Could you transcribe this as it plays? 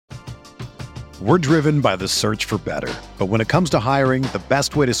We're driven by the search for better. But when it comes to hiring, the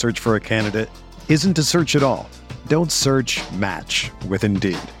best way to search for a candidate isn't to search at all. Don't search, match with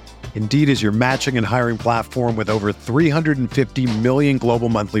Indeed. Indeed is your matching and hiring platform with over 350 million global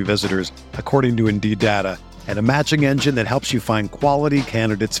monthly visitors, according to Indeed data, and a matching engine that helps you find quality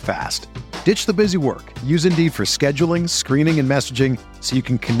candidates fast. Ditch the busy work. Use Indeed for scheduling, screening, and messaging so you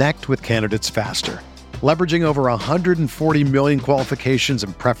can connect with candidates faster. Leveraging over 140 million qualifications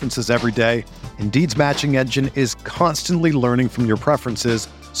and preferences every day, Indeed's matching engine is constantly learning from your preferences,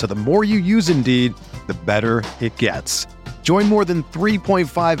 so the more you use Indeed, the better it gets. Join more than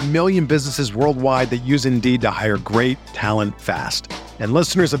 3.5 million businesses worldwide that use Indeed to hire great talent fast. And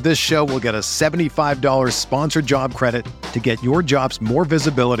listeners of this show will get a $75 sponsored job credit to get your jobs more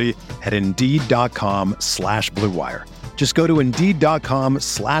visibility at Indeed.com/Blue Wire. Just go to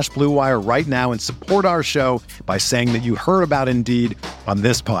Indeed.com/Blue Wire right now and support our show by saying that you heard about Indeed on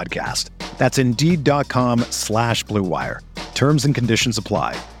this podcast. That's Indeed.com/Blue Wire. Terms and conditions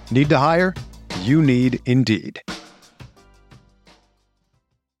apply. Need to hire? You need Indeed.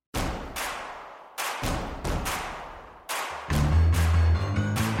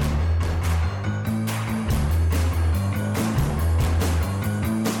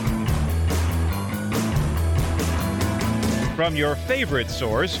 From your favorite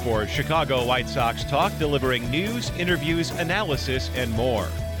source for Chicago White Sox talk, delivering news, interviews, analysis, and more.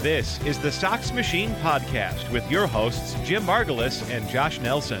 This is the Sox Machine Podcast with your hosts, Jim Margulis and Josh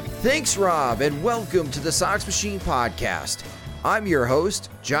Nelson. Thanks, Rob, and welcome to the Sox Machine Podcast. I'm your host,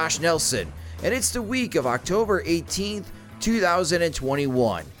 Josh Nelson, and it's the week of October 18th,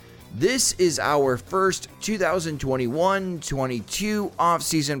 2021. This is our first 2021-22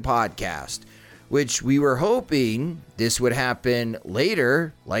 off-season podcast, which we were hoping this would happen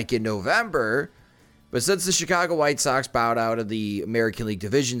later, like in November. But since the Chicago White Sox bowed out of the American League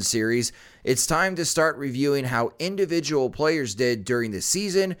Division Series, it's time to start reviewing how individual players did during the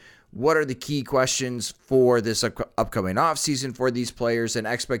season. What are the key questions for this upcoming offseason for these players and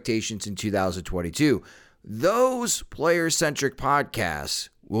expectations in 2022? Those player-centric podcasts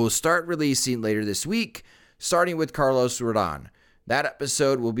will start releasing later this week, starting with Carlos Rodon. That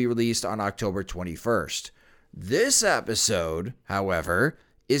episode will be released on October 21st. This episode, however,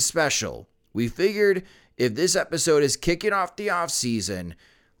 is special. We figured if this episode is kicking off the offseason,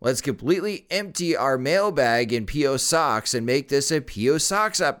 let's completely empty our mailbag in P.O. Sox and make this a P.O.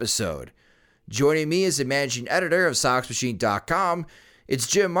 Sox episode. Joining me is the managing editor of SoxMachine.com. It's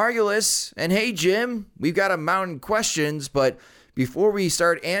Jim Margulis. And hey, Jim, we've got a mountain questions, but before we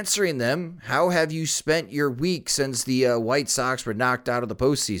start answering them, how have you spent your week since the White Sox were knocked out of the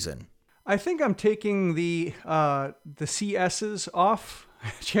postseason? I think I'm taking the CSs off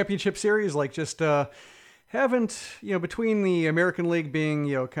championship series, like just haven't, between the American League being,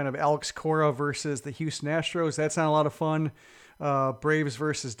 kind of Alex Cora versus the Houston Astros, that's not a lot of fun. Braves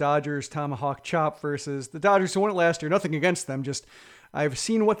versus Dodgers, Tomahawk Chop versus the Dodgers who won it last year. Nothing against them, just I've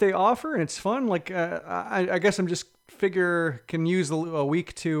seen what they offer and it's fun. Like I guess I'm just can use a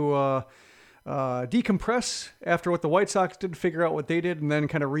week to decompress after what the White Sox did, figure out what they did, and then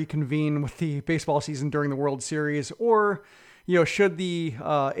kind of reconvene with the baseball season during the World Series. Or, should the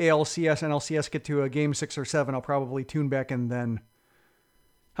ALCS, NLCS get to a game 6 or 7, I'll probably tune back in then.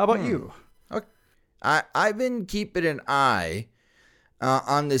 How about you? Okay. I've been keeping an eye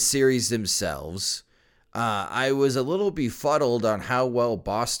on the series themselves. I was a little befuddled on how well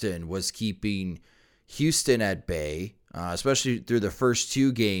Boston was keeping Houston at bay, especially through the first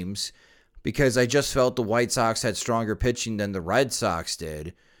 2 games, because I just felt the White Sox had stronger pitching than the Red Sox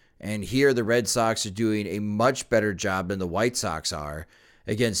did. And here the Red Sox are doing a much better job than the White Sox are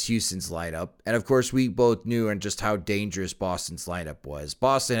against Houston's lineup. And of course, we both knew and just how dangerous Boston's lineup was.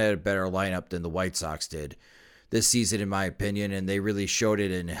 Boston had a better lineup than the White Sox did this season, in my opinion, and they really showed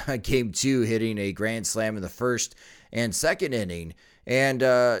it in Game 2, hitting a grand slam in the first and second inning. And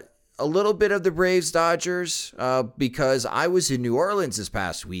a little bit of the Braves-Dodgers because I was in New Orleans this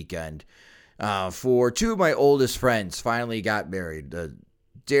past weekend for 2 of my oldest friends finally got married.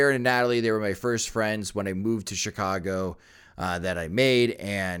 Darren and Natalie, they were my first friends when I moved to Chicago that I made,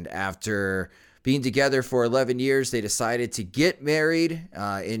 and after being together for 11 years, they decided to get married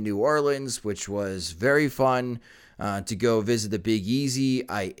in New Orleans, which was very fun to go visit the Big Easy.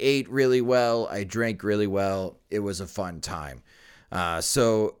 I ate really well. I drank really well. It was a fun time.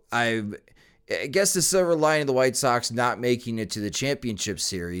 So I guess the silver lining of the White Sox not making it to the championship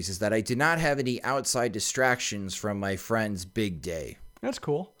series is that I did not have any outside distractions from my friend's big day. That's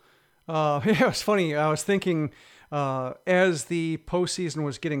cool. Yeah, it was funny. I was thinking as the postseason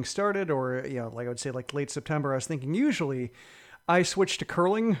was getting started, or like I would say like late September, I was thinking usually I switched to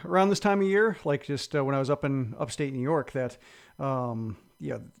curling around this time of year, like just when I was up in upstate New York, that,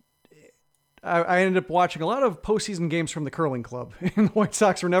 I ended up watching a lot of postseason games from the curling club, and the White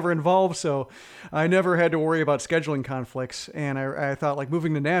Sox were never involved, so I never had to worry about scheduling conflicts. And I thought, like,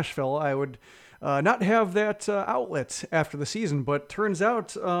 moving to Nashville, I would not have that outlet after the season. But turns out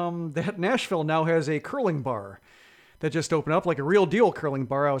that Nashville now has a curling bar that just opened up, like a real deal curling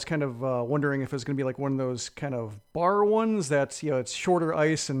bar. I was kind of wondering if it was going to be like one of those kind of bar ones that's, it's shorter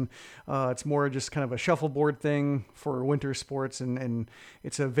ice and it's more just kind of a shuffleboard thing for winter sports, and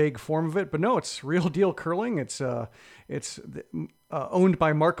it's a vague form of it. But no, it's real deal curling. It's owned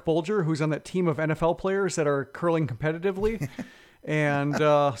by Mark Bolger, who's on that team of NFL players that are curling competitively. And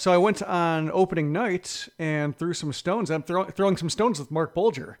so I went on opening night and threw some stones. I'm throwing some stones with Mark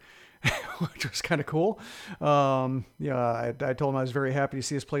Bolger, which was kind of cool. I told him I was very happy to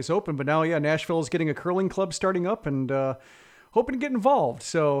see this place open. But now, Nashville is getting a curling club starting up, and hoping to get involved.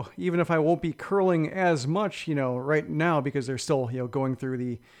 So even if I won't be curling as much, right now, because they're still, going through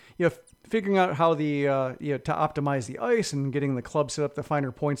the, figuring out how the, to optimize the ice and getting the club set up, the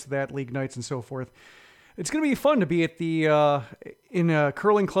finer points of that, league nights and so forth. It's going to be fun to be at the in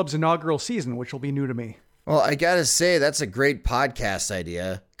curling club's inaugural season, which will be new to me. Well, I got to say, that's a great podcast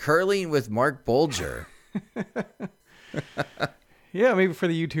idea. Curling with Mark Bolger. Yeah, maybe for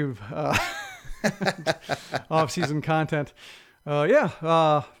the YouTube off-season content.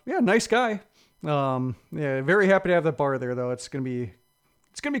 Nice guy. Very happy to have that bar there, though. It's gonna be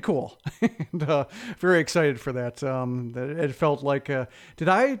cool, and very excited for that. That it felt like, did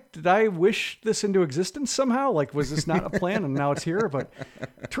I wish this into existence somehow? Like, was this not a plan and now it's here? But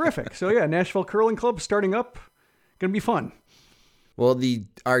terrific. So Nashville Curling Club starting up, gonna be fun. Well,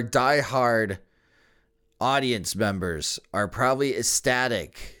 our diehard audience members are probably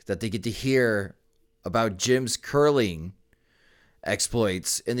ecstatic that they get to hear about Jim's curling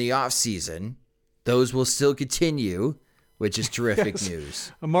exploits in the off season. Those will still continue, which is terrific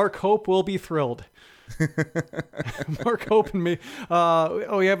news. Mark Hope will be thrilled. Mark Hope and me.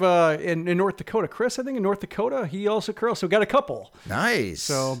 We have in North Dakota, Chris, I think in North Dakota, he also curls. So we got a couple. Nice.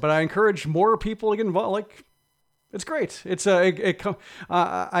 So, but I encourage more people to get involved. Like, it's great. It's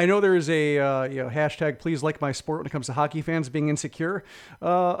I know there is a hashtag please like my sport when it comes to hockey fans being insecure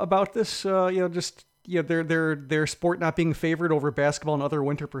about this. Their sport not being favored over basketball and other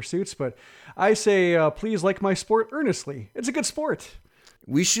winter pursuits. But I say please like my sport earnestly. It's a good sport.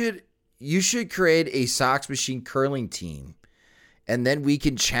 You should create a Sox Machine curling team, and then we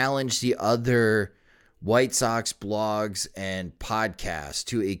can challenge the other White Sox blogs and podcasts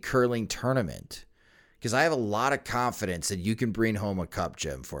to a curling tournament. Because I have a lot of confidence that you can bring home a cup,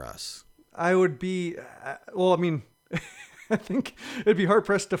 Jim, for us. I would be, I think it'd be hard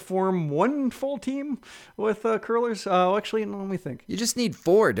pressed to form one full team with curlers. Actually, let me think. You just need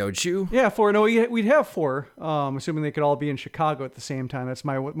 4, don't you? Yeah, 4. No, we'd have 4. Assuming they could all be in Chicago at the same time. That's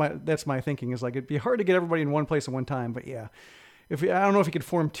my thinking. Is like it'd be hard to get everybody in one place at one time. But yeah, I don't know if you could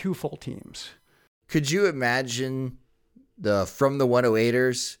form 2 full teams. Could you imagine from the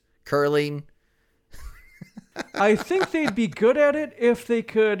 108ers curling? I think they'd be good at it if they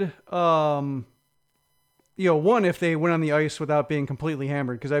could. One, if they went on the ice without being completely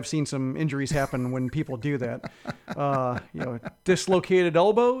hammered, because I've seen some injuries happen when people do that. Dislocated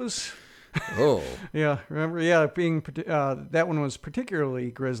elbows. Oh. Yeah, remember? Yeah, that one was particularly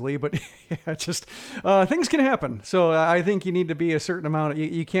grisly, but just things can happen. So I think you need to be a certain amount.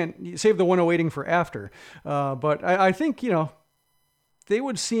 You can't save the 108ing for after. But I think, they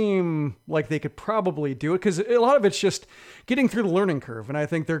would seem like they could probably do it, because a lot of it's just getting through the learning curve. And I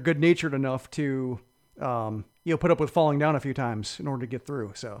think they're good natured enough to, put up with falling down a few times in order to get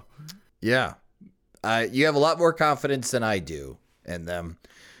through. So, yeah, you have a lot more confidence than I do in them.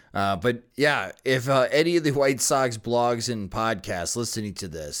 But yeah, if any of the White Sox blogs and podcasts listening to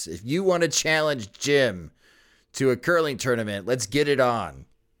this, if you want to challenge Jim to a curling tournament, let's get it on.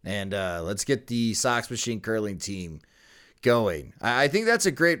 And let's get the Sox Machine curling team going. I think that's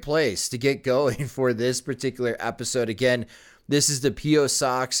a great place to get going for this particular episode. Again, this is the P.O.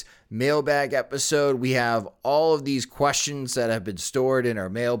 Sox mailbag episode. We have all of these questions that have been stored in our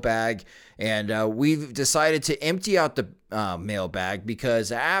mailbag, and we've decided to empty out the mailbag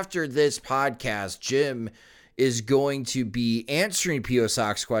because after this podcast, Jim is going to be answering P.O.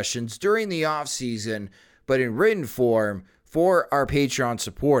 Sox questions during the off season, but in written form for our Patreon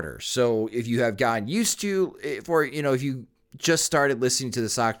supporters. So if you have gotten used to, if you just started listening to the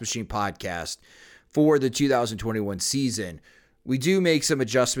Sox Machine podcast for the 2021 season, we do make some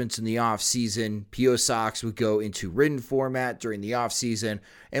adjustments in the off season. P.O. Sox would go into written format during the off season,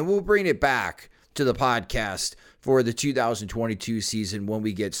 and we'll bring it back to the podcast for the 2022 season when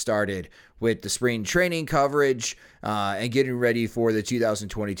we get started with the spring training coverage and getting ready for the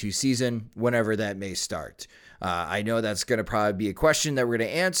 2022 season, whenever that may start. I know that's going to probably be a question that we're going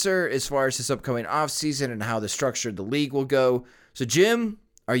to answer as far as this upcoming offseason and how the structure of the league will go. So, Jim,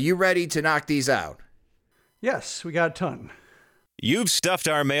 are you ready to knock these out? Yes, we got a ton. You've stuffed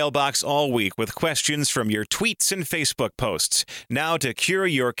our mailbox all week with questions from your tweets and Facebook posts. Now, to cure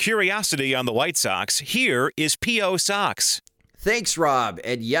your curiosity on the White Sox, here is P.O. Sox. Thanks, Rob.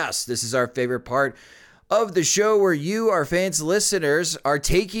 And yes, this is our favorite part of the show where you, our fans, listeners, are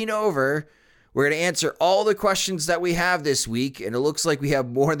taking over. We're going to answer all the questions that we have this week, and it looks like we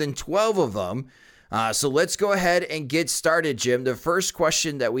have more than 12 of them. So let's go ahead and get started, Jim. The first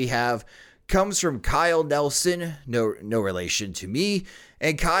question that we have comes from Kyle Nelson, no relation to me.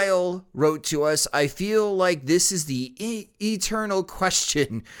 And Kyle wrote to us, I feel like this is the eternal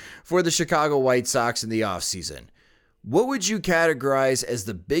question for the Chicago White Sox in the offseason. What would you categorize as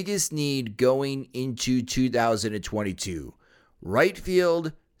the biggest need going into 2022? Right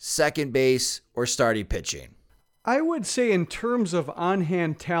field, second base, or starting pitching? I would say in terms of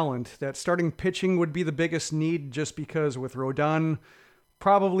on-hand talent, that starting pitching would be the biggest need, just because with Rodon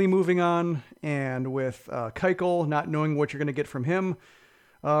probably moving on, and with Keuchel not knowing what you're going to get from him.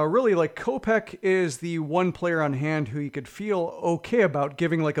 Really, like, Kopech is the one player on hand who you could feel okay about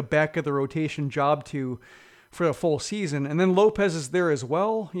giving like a back of the rotation job to for a full season. And then Lopez is there as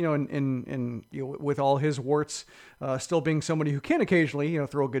well, and with all his warts, still being somebody who can occasionally,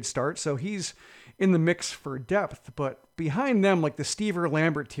 throw a good start. So he's in the mix for depth. But behind them, like the Stever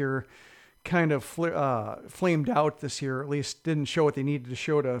Lambert tier kind of flamed out this year, or at least didn't show what they needed to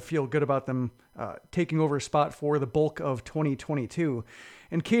show to feel good about them taking over a spot for the bulk of 2022.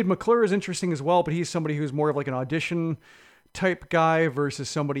 And Cade McClure is interesting as well, but he's somebody who's more of like an audition type guy versus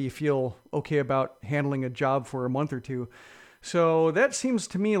somebody you feel okay about handling a job for a month or two. So that seems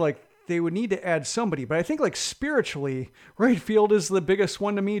to me like they would need to add somebody. But I think like spiritually, right field is the biggest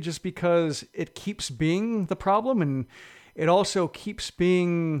one to me, just because it keeps being the problem, and it also keeps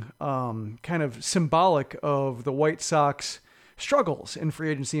being kind of symbolic of the White Sox struggles in free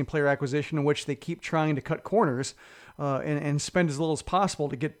agency and player acquisition, in which they keep trying to cut corners and spend as little as possible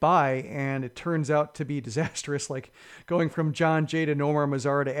to get by. And it turns out to be disastrous, like going from John Jay to Nomar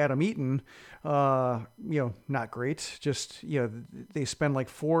Mazara to Adam Eaton. Not great. Just, they spend like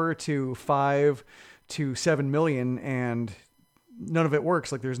 $4 to $5 to $7 million, and none of it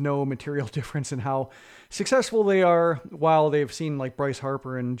works. Like, there's no material difference in how successful they are, while they've seen like Bryce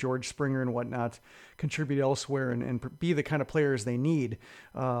Harper and George Springer and whatnot contribute elsewhere and be the kind of players they need,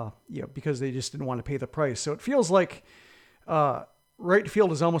 because they just didn't want to pay the price. So it feels like right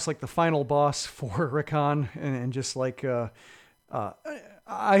field is almost like the final boss for Rick Hahn, and just like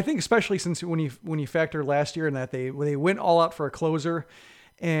I think especially since when you factor last year in that they went all out for a closer,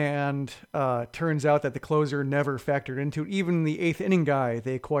 and turns out that the closer never factored into it. Even the eighth inning guy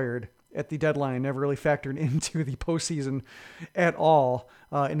they acquired at the deadline never really factored into the postseason at all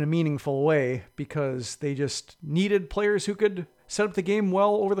in a meaningful way, because they just needed players who could set up the game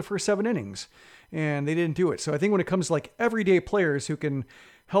well over the first 7 innings, and they didn't do it. So I think when it comes to like everyday players who can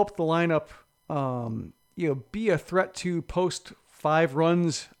help the lineup, be a threat to post 5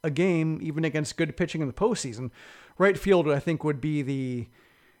 runs a game, even against good pitching in the postseason, right field, I think, would be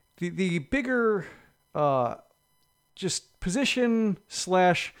the bigger just position /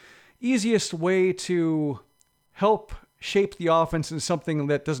 easiest way to help shape the offense in something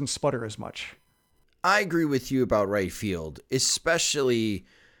that doesn't sputter as much. I agree with you about right field, especially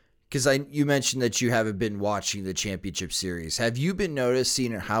because you mentioned that you haven't been watching the championship series. Have you been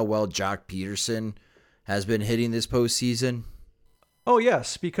noticing how well Jock Peterson has been hitting this postseason? Oh,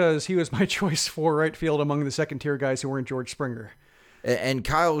 yes, because he was my choice for right field among the second-tier guys who weren't George Springer. And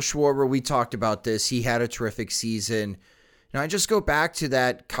Kyle Schwarber, we talked about this. He had a terrific season. Now, I just go back to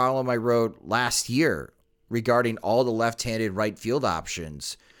that column I wrote last year regarding all the left-handed right field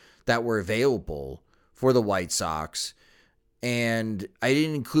options that were available for the White Sox. And I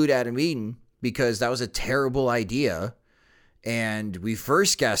didn't include Adam Eaton because that was a terrible idea. And we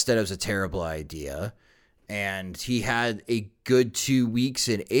first guessed that it was a terrible idea. And he had a good 2 weeks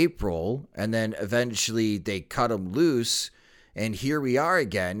in April. And then eventually they cut him loose. And here we are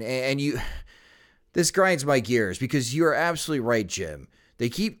again. And this grinds my gears, because you are absolutely right, Jim. They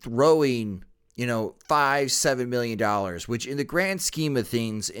keep throwing, $5-7 million, which in the grand scheme of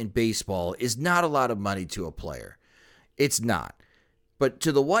things in baseball is not a lot of money to a player. It's not. But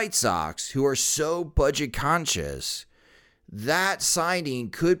to the White Sox, who are so budget conscious, that signing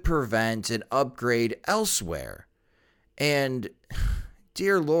could prevent an upgrade elsewhere. And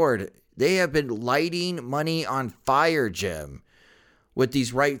dear Lord, They have been lighting money on fire, Jim, with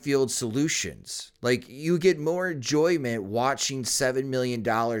these right field solutions. Like, you get more enjoyment watching $7 million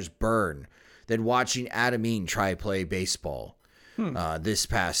burn than watching Adam Eaton try to play baseball this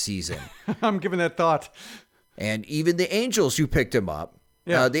past season. I'm giving that thought. And even the Angels who picked him up,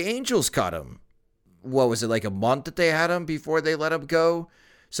 the Angels cut him. What was it, like a month that they had him before they let him go?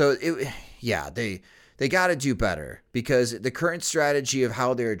 So, they got to do better, because the current strategy of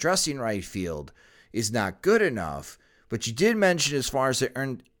how they're addressing right field is not good enough. But you did mention as far as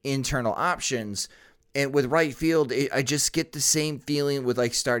the internal options, and with right field, I just get the same feeling with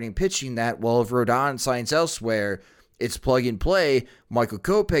like starting pitching that, well, if Rodon signs elsewhere, it's plug and play. Michael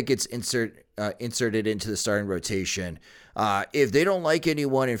Kopech gets inserted into the starting rotation. If they don't like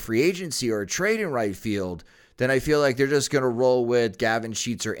anyone in free agency or trade in right field, then I feel like they're just going to roll with Gavin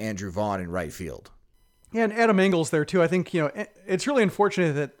Sheets or Andrew Vaughn in right field. Yeah, and Adam Engel's there too. I think, it's really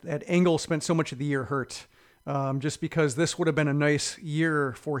unfortunate that Engel spent so much of the year hurt. Just because this would have been a nice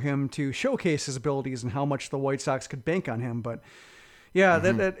year for him to showcase his abilities and how much the White Sox could bank on him. But yeah,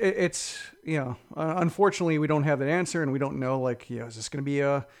 it's, unfortunately we don't have that answer, and we don't know, is this going to be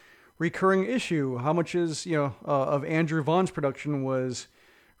a recurring issue? How much is, of Andrew Vaughn's production was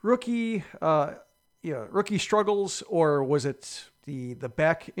rookie struggles, or was it the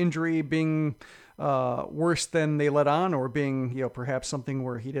back injury being worse than they let on, or being, perhaps something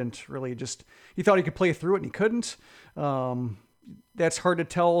where he didn't really he thought he could play through it and he couldn't. That's hard to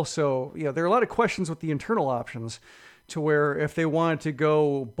tell. So, there are a lot of questions with the internal options, to where if they wanted to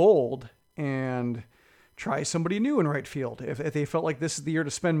go bold and try somebody new in right field, if they felt like this is the year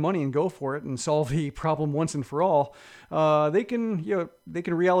to spend money and go for it and solve the problem once and for all, they can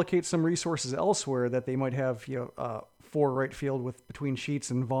reallocate some resources elsewhere that they might have, for right field with between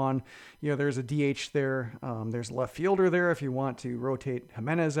Sheets and Vaughn. There's a DH there. There's a left fielder there if you want to rotate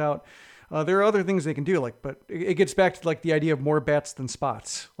Jimenez out. There are other things they can do, but it gets back to the idea of more bats than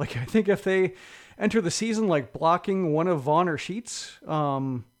spots. I think if they enter the season blocking one of Vaughn or Sheets,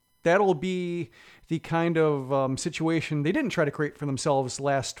 that'll be the kind of situation they didn't try to create for themselves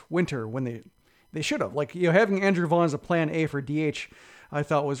last winter when they should have. Having Andrew Vaughn as a plan A for DH, I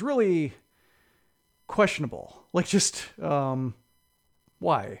thought was really questionable.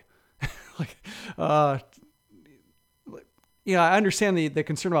 Why? I understand the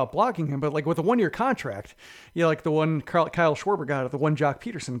concern about blocking him, but with a 1-year contract, the one Kyle Schwarber got, or the one Jock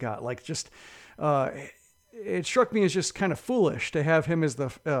Peterson got, it struck me as just kind of foolish to have him as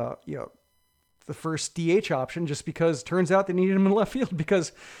the first DH option, just because it turns out they needed him in left field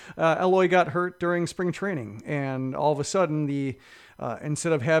because Eloy got hurt during spring training, and all of a sudden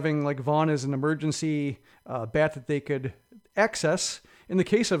instead of having Vaughn as an emergency bat that they could access in the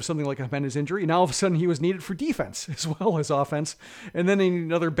case of something like a Jimenez injury, now all of a sudden he was needed for defense as well as offense, and then they need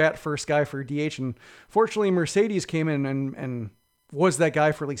another bat first guy for DH. And fortunately, Mercedes came in and was that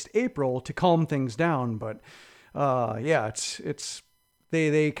guy for at least April to calm things down. But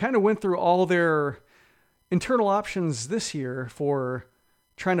they kind of went through all their internal options this year for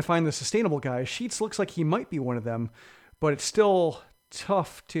trying to find the sustainable guy. Sheets looks like he might be one of them, but it's still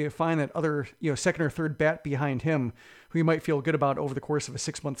tough to find that other, second or third bat behind him who you might feel good about over the course of a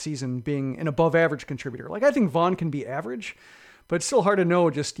 6-month season being an above average contributor. I think Vaughn can be average, but it's still hard to know,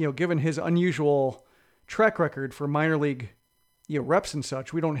 just, given his unusual track record for minor league, reps and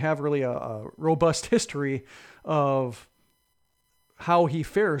such. We don't have really a robust history of how he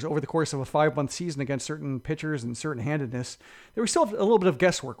fares over the course of a 5-month season against certain pitchers and certain handedness. There was still a little bit of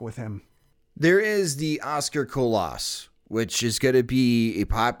guesswork with him. There is the Oscar Colas, which is going to be a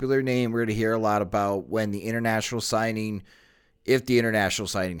popular name we're going to hear a lot about when the international signing, if the international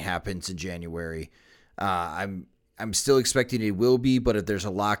signing happens in January. I'm still expecting it will be, but if there's a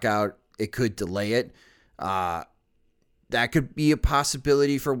lockout, it could delay it. That could be a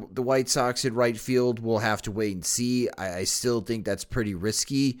possibility for the White Sox in right field. We'll have to wait and see. I still think that's pretty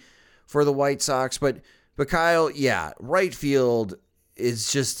risky for the White Sox. But Kyle, right field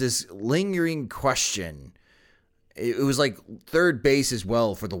is just this lingering question. It was like third base as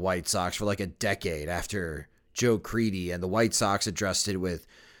well for the White Sox for a decade after Joe Crede, and the White Sox addressed it with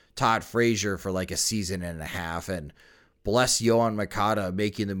Todd Frazier for a season and a half, and bless Yohan Moncada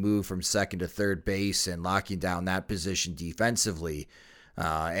making the move from second to third base and locking down that position defensively,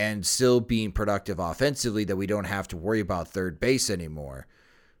 and still being productive offensively, that we don't have to worry about third base anymore.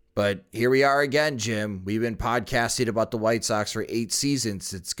 But here we are again, Jim. We've been podcasting about the White Sox for 8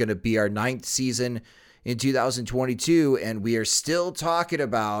 seasons. It's going to be our 9th season in 2022, and we are still talking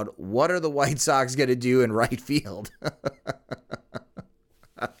about what are the White Sox going to do in right field.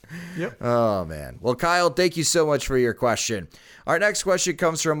 Yep. Oh, man. Well, Kyle, thank you so much for your question. Our next question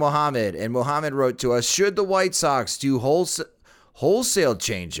comes from Mohammed, and Mohammed wrote to us, should the White Sox do wholesale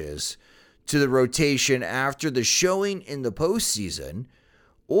changes to the rotation after the showing in the postseason,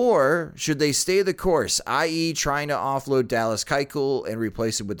 or should they stay the course, i.e. trying to offload Dallas Keuchel and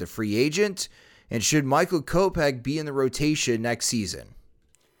replace him with a free agent? And should Michael Kopech be in the rotation next season?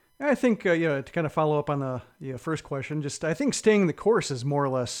 I think, to kind of follow up on the first question, I think staying the course is more or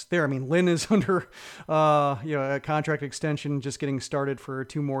less there. I mean, Lynn is under, a contract extension, just getting started for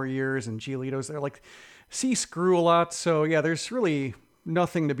 2 more years, and Giolito's there. Like, screw a lot. So, yeah, there's really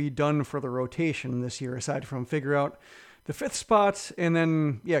nothing to be done for the rotation this year aside from figure out the 5th spot. And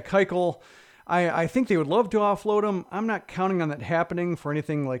then, Keuchel, I think they would love to offload him. I'm not counting on that happening for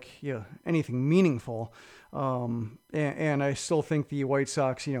anything anything meaningful. And I still think the White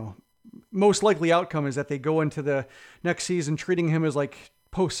Sox, most likely outcome is that they go into the next season treating him as like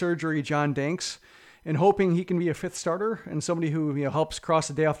post-surgery John Danks and hoping he can be a 5th starter and somebody who, helps cross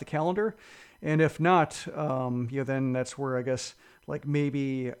the day off the calendar. And if not, then that's where I guess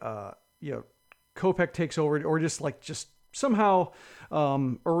maybe, Kopech takes over, or just somehow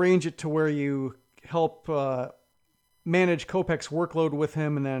arrange it to where you help manage Kopech's workload with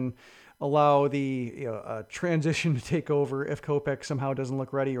him, and then allow the transition to take over if Kopech somehow doesn't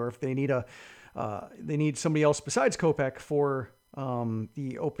look ready, or if they need somebody else besides Kopech for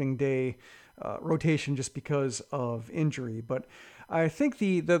the opening day rotation just because of injury. But I think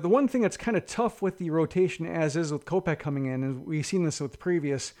the one thing that's kind of tough with the rotation as is with Kopech coming in, and we've seen this with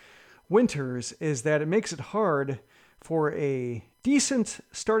previous winters, is that it makes it hard for a decent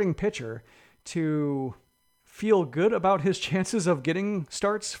starting pitcher to feel good about his chances of getting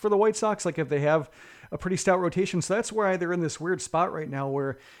starts for the White Sox, like if they have a pretty stout rotation. So that's why they're in this weird spot right now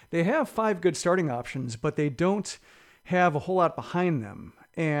where they have 5 good starting options, but they don't have a whole lot behind them.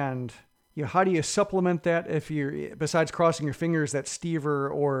 And how do you supplement that if you're, besides crossing your fingers that Stever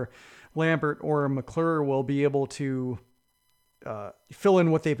or Lambert or McClure will be able to fill in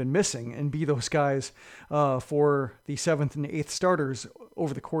what they've been missing and be those guys for the 7th and 8th starters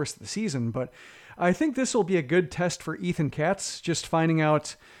over the course of the season. But I think this will be a good test for Ethan Katz, just finding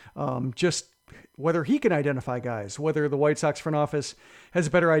out just whether he can identify guys, whether the White Sox front office has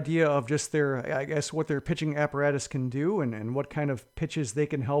a better idea of just what their pitching apparatus can do and what kind of pitches they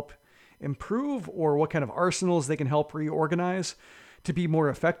can help improve, or what kind of arsenals they can help reorganize to be more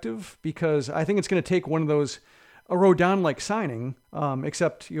effective. Because I think it's going to take one of those, a Rodon-like signing,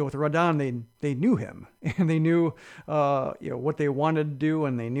 except, with Rodon, they knew him and they knew, what they wanted to do,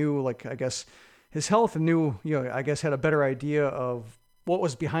 and they knew, his health, and knew, had a better idea of what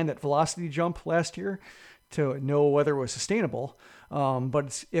was behind that velocity jump last year to know whether it was sustainable.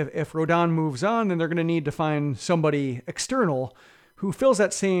 But if Rodon moves on, then they're going to need to find somebody external who fills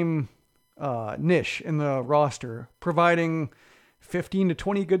that same niche in the roster, providing 15 to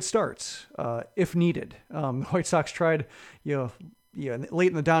 20 good starts if needed. The White Sox tried, late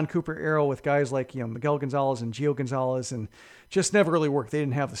in the Don Cooper era with guys like Miguel Gonzalez and Gio Gonzalez, and just never really worked. They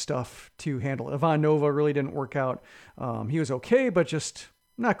didn't have the stuff to handle it. Ivan Nova really didn't work out. He was okay, but just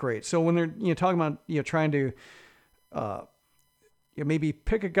not great. So when they're talking about trying to maybe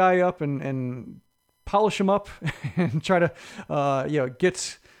pick a guy up and polish him up and try to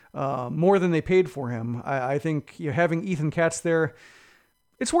get more than they paid for him, I think having Ethan Katz there,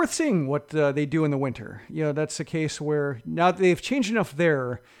 it's worth seeing what they do in the winter. That's a case where now they've changed enough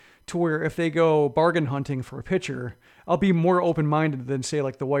there to where if they go bargain hunting for a pitcher, I'll be more open-minded than, say,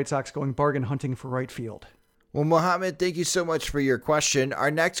 like the White Sox going bargain hunting for right field. Well, Mohammed, thank you so much for your question.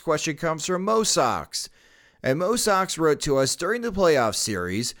 Our next question comes from Mo Sox. And Mo Sox wrote to us, during the playoff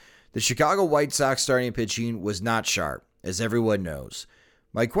series, the Chicago White Sox starting pitching was not sharp, as everyone knows.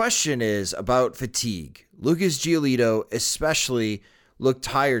 My question is about fatigue. Lucas Giolito especially looked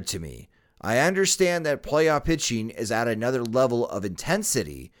tired to me. I understand that playoff pitching is at another level of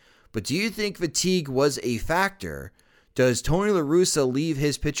intensity, but do you think fatigue was a factor? Does Tony La Russa leave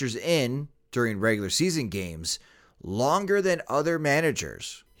his pitchers in during regular season games longer than other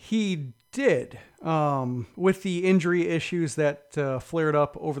managers? He did. With the injury issues that flared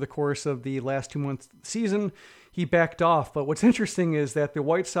up over the course of the last 2 months of the season, he backed off. But what's interesting is that the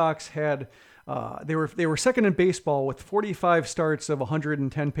White Sox had they were second in baseball with 45 starts of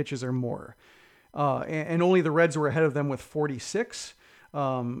 110 pitches or more, and only the Reds were ahead of them with 46.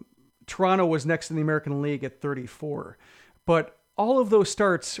 Toronto was next in the American League at 34. But all of those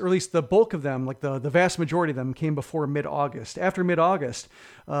starts, or at least the bulk of them, like the vast majority of them, came before mid-August. After mid-August,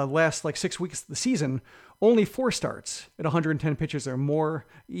 last 6 weeks of the season, only 4 starts at 110 pitches or more.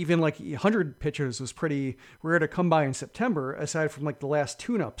 Even like 100 pitches was pretty rare to come by in September, aside from like the last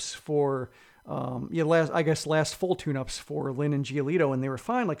tune-ups for, last full tune-ups for Lynn and Giolito, and they were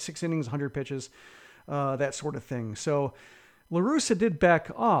fine, like 6 innings, 100 pitches, that sort of thing. So La Russa did back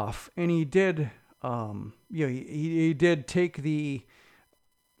off, and he did, he did take the,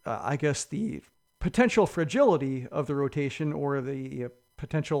 the potential fragility of the rotation, or the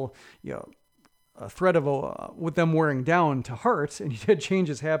potential, threat of with them wearing down to heart, and he did change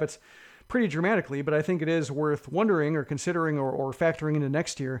his habits pretty dramatically. But I think it is worth wondering or considering or factoring into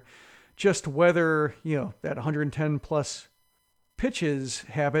next year just whether, that 110 plus pitches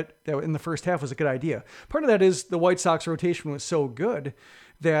habit that in the first half was a good idea. Part of that is the White Sox rotation was so good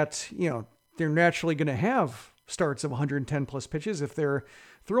that, they're naturally going to have starts of 110 plus pitches if they're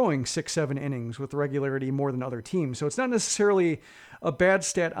throwing 6-7 innings with regularity more than other teams. So it's not necessarily a bad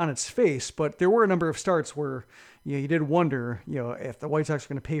stat on its face, but there were a number of starts where you did wonder, if the White Sox are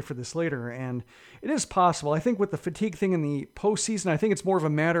going to pay for this later. And it is possible. I think with the fatigue thing in the postseason, I think it's more of a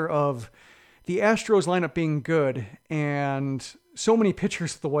matter of the Astros lineup being good and so many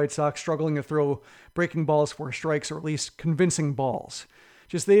pitchers of the White Sox struggling to throw breaking balls for strikes, or at least convincing balls.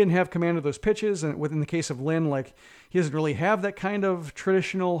 Just they didn't have command of those pitches. And within the case of Lynn, like, he doesn't really have that kind of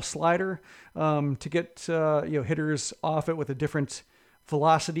traditional slider to get hitters off it with a different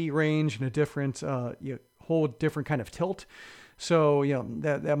velocity range and a different whole different kind of tilt. So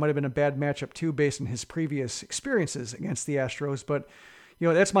that might have been a bad matchup too, based on his previous experiences against the Astros. But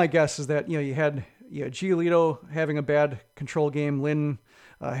that's my guess, is that you had Giolito having a bad control game, Lynn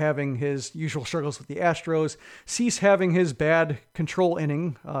having his usual struggles with the Astros, Cease having his bad control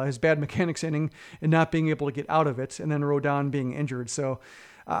inning, his bad mechanics inning, and not being able to get out of it, and then Rodon being injured. So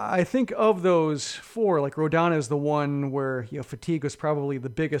I think of those 4, like, Rodon is the one where fatigue was probably the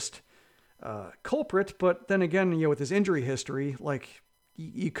biggest culprit. But then again, with his injury history, like,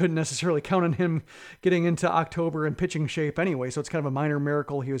 you couldn't necessarily count on him getting into October in pitching shape anyway. So it's kind of a minor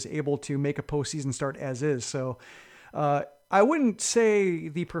miracle he was able to make a postseason start as is. So I wouldn't say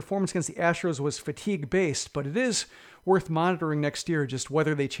the performance against the Astros was fatigue-based, but it is worth monitoring next year just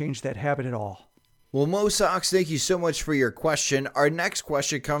whether they change that habit at all. Well, Mo Sox, thank you so much for your question. Our next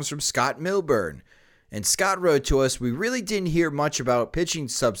question comes from Scott Milburn. And Scott wrote to us, "We really didn't hear much about pitching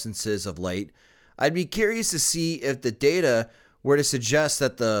substances of late. I'd be curious to see if the data were to suggest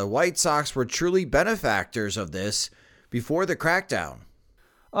that the White Sox were truly benefactors of this before the crackdown."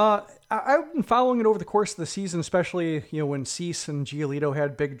 I've been following it over the course of the season, especially, when Cease and Giolito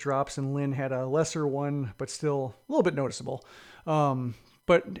had big drops and Lynn had a lesser one, but still a little bit noticeable.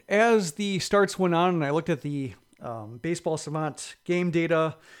 But as the starts went on and I looked at the Baseball Savant game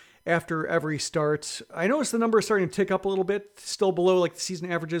data after every start, I noticed the number is starting to tick up a little bit, still below like the season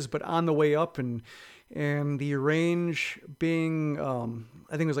averages, but on the way up, and the range being,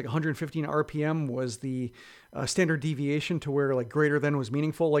 I think it was like 115 RPM was the standard deviation, to where like greater than was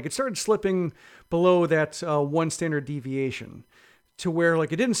meaningful. Like, it started slipping below that one standard deviation, to where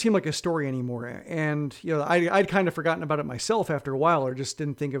like it didn't seem like a story anymore. And, I'd kind of forgotten about it myself after a while, or just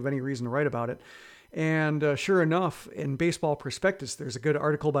didn't think of any reason to write about it. And sure enough, in Baseball Prospectus, there's a good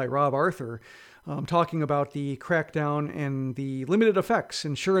article by Rob Arthur talking about the crackdown and the limited effects.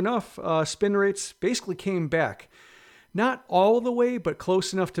 And sure enough, spin rates basically came back. Not all the way, but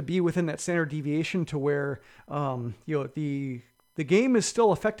close enough to be within that standard deviation, to where the game is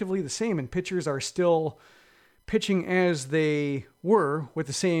still effectively the same, and pitchers are still pitching as they were with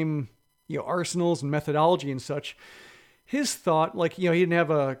the same arsenals and methodology and such. His thought, like, he didn't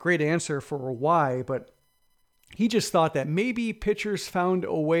have a great answer for why, but he just thought that maybe pitchers found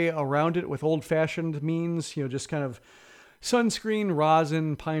a way around it with old-fashioned means, just kind of sunscreen,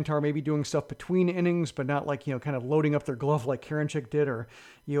 rosin, pine tar, maybe doing stuff between innings, but not like, kind of loading up their glove like Karinchak did, or,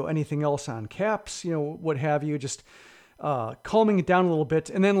 anything else on caps, what have you, just calming it down a little bit.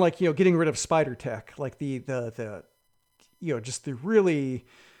 And then like, getting rid of spider tech, like the just the really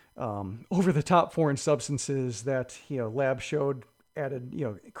over the top foreign substances that, lab showed added,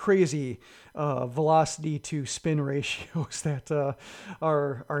 crazy velocity to spin ratios that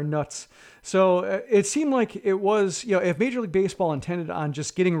are nuts. So it seemed like it was, if Major League Baseball intended on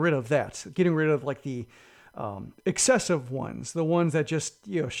just getting rid of that, getting rid of like the excessive ones, the ones that just,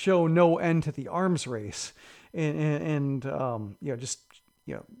 show no end to the arms race, and just,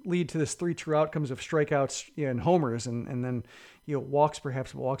 lead to this 3 true outcomes of strikeouts and homers, and then, walks,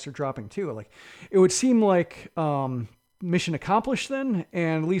 perhaps walks are dropping too. Like, it would seem like, mission accomplished then,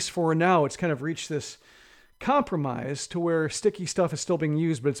 and at least for now, it's kind of reached this compromise to where sticky stuff is still being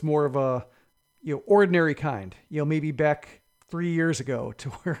used, but it's more of a, ordinary kind, maybe back 3 years ago to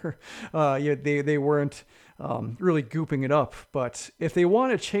where they weren't really gooping it up. But if they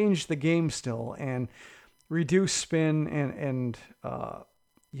want to change the game still and reduce spin and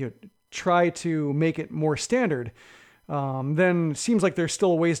try to make it more standard, then it seems like there's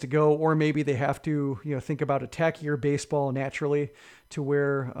still a ways to go, or maybe they have to think about attackier baseball naturally to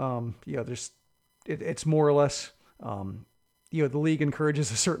where it's more or less the league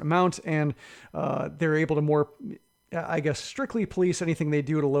encourages a certain amount, and they're able to more, I guess, strictly police anything they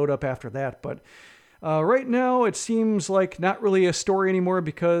do to load up after that. But right now, it seems like not really a story anymore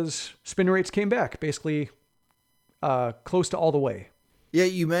because spin rates came back basically close to all the way. Yeah,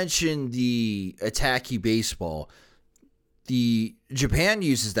 you mentioned the attacky baseball. Japan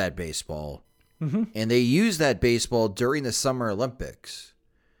uses that baseball, and they use that baseball during the Summer Olympics.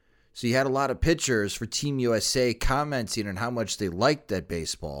 So you had a lot of pitchers for Team USA commenting on how much they liked that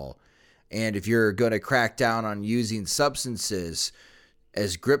baseball. And if you're going to crack down on using substances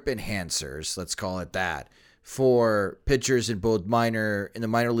as grip enhancers, let's call it that, for pitchers in both the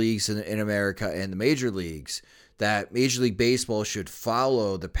minor leagues in America and the major leagues, that Major League Baseball should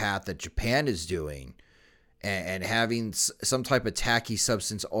follow the path that Japan is doing and having some type of tacky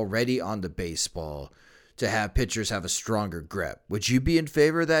substance already on the baseball to have pitchers have a stronger grip. Would you be in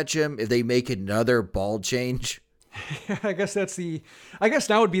favor of that, Jim, if they make another ball change? I guess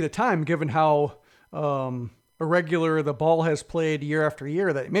now would be the time, given how irregular the ball has played year after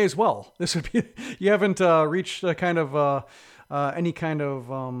year, that may as well. This would be, you haven't reached any kind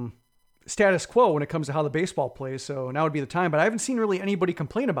of status quo when it comes to how the baseball plays. So now would be the time, but I haven't seen really anybody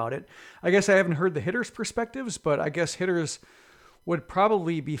complain about it. I guess I haven't heard the hitters' perspectives, but I guess hitters would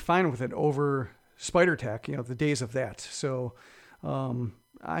probably be fine with it over spider tack, the days of that. So I'm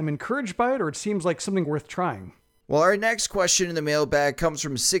encouraged by it, or it seems like something worth trying. Well, our next question in the mailbag comes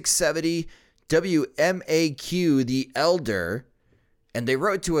from 670 WMAQ the Elder, and they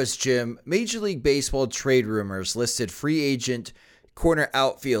wrote to us, Jim, Major League Baseball trade rumors listed free agent corner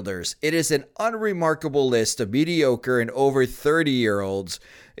outfielders. It is an unremarkable list of mediocre and over 30-year-olds,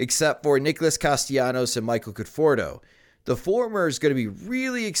 except for Nicholas Castellanos and Michael Conforto. The former is going to be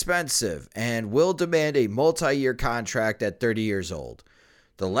really expensive and will demand a multi-year contract at 30 years old.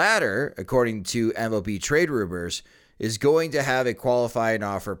 The latter, according to MLB trade rumors, is going to have a qualifying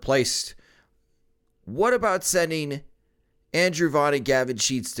offer placed. What about sending Andrew Vaughn and Gavin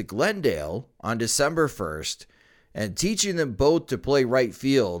Sheets to Glendale on December 1st and teaching them both to play right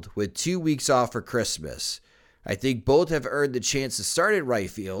field with 2 weeks off for Christmas? I think both have earned the chance to start at right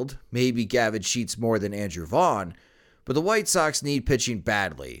field, maybe Gavin Sheets more than Andrew Vaughn, but the White Sox need pitching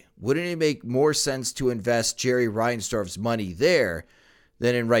badly. Wouldn't it make more sense to invest Jerry Reinsdorf's money there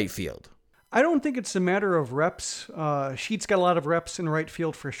than in right field? I don't think it's a matter of reps. Sheets got a lot of reps in right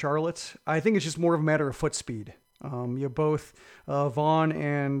field for Charlotte. I think it's just more of a matter of foot speed. Both Vaughn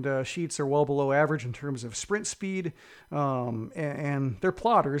and Sheets are well below average in terms of sprint speed, and they're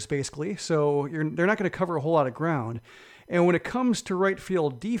plotters basically. So they're not going to cover a whole lot of ground. And when it comes to right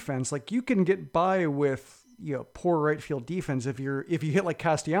field defense, like you can get by with poor right field defense if you hit like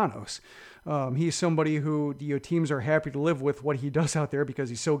Castellanos. He's somebody who teams are happy to live with what he does out there because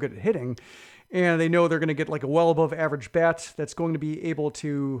he's so good at hitting, and they know they're going to get like a well above average bat that's going to be able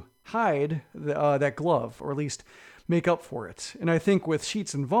to hide that glove, or at least make up for it. And I think with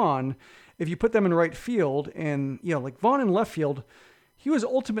Sheets and Vaughn, if you put them in right field, and like Vaughn in left field, he was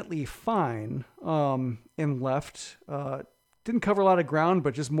ultimately fine in left. Didn't cover a lot of ground,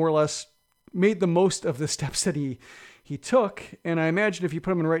 but just more or less made the most of the steps that he took. And I imagine if you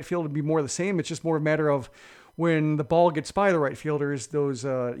put him in right field, it'd be more the same. It's just more a matter of when the ball gets by the right fielders, those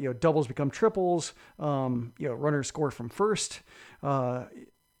doubles become triples. Runners score from first. They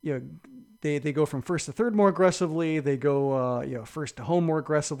go from first to third more aggressively. They go first to home more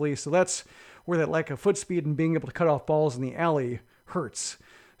aggressively. So that's where that lack of foot speed and being able to cut off balls in the alley hurts.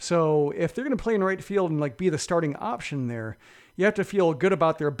 So if they're going to play in right field and like be the starting option there, you have to feel good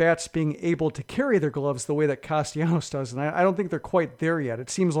about their bats being able to carry their gloves the way that Castellanos does. And I don't think they're quite there yet. It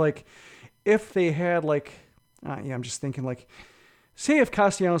seems like if they had I'm just thinking like, say if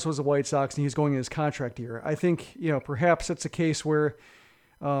Castellanos was a White Sox and he's going in his contract year, I think, perhaps it's a case where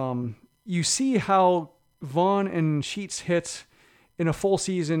you see how Vaughn and Sheets hit in a full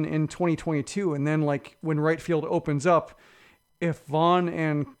season in 2022. And then like when right field opens up, if Vaughn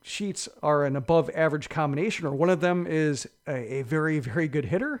and Sheets are an above average combination, or one of them is a very, very good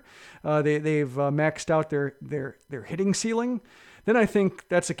hitter, they've maxed out their hitting ceiling, then I think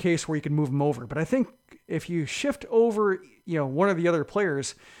that's a case where you can move them over. But I think if you shift over, one of the other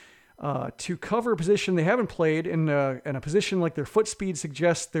players to cover a position they haven't played in a position like their foot speed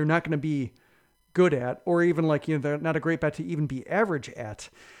suggests they're not going to be good at, or even like, they're not a great bat to even be average at.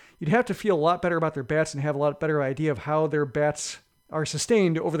 You'd have to feel a lot better about their bats and have a lot better idea of how their bats are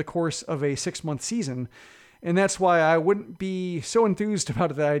sustained over the course of a 6-month season. And that's why I wouldn't be so enthused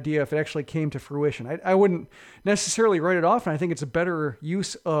about the idea if it actually came to fruition. I wouldn't necessarily write it off, and I think it's a better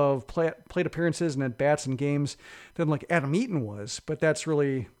use of plate appearances and at-bats and games than like Adam Eaton was, but that's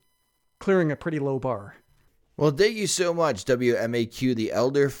really clearing a pretty low bar. Well, thank you so much, WMAQ the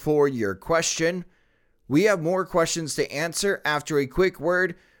Elder, for your question. We have more questions to answer after a quick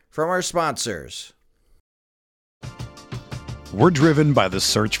word from our sponsors. We're driven by the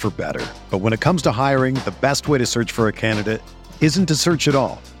search for better. But when it comes to hiring, the best way to search for a candidate isn't to search at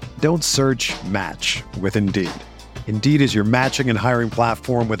all. Don't search, match with Indeed. Indeed is your matching and hiring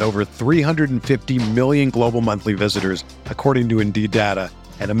platform with over 350 million global monthly visitors, according to Indeed data,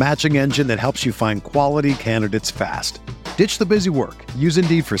 and a matching engine that helps you find quality candidates fast. Ditch the busy work. Use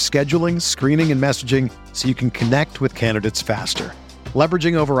Indeed for scheduling, screening, and messaging so you can connect with candidates faster.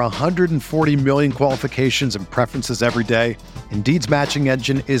 Leveraging over 140 million qualifications and preferences every day, Indeed's matching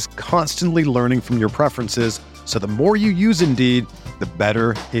engine is constantly learning from your preferences, so the more you use Indeed, the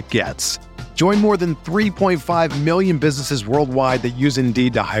better it gets. Join more than 3.5 million businesses worldwide that use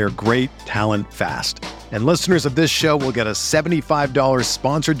Indeed to hire great talent fast. And listeners of this show will get a $75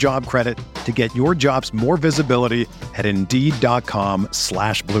 sponsored job credit to get your jobs more visibility at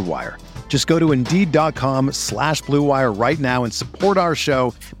Indeed.com/Blue Wire. Just go to Indeed.com/Blue Wire right now and support our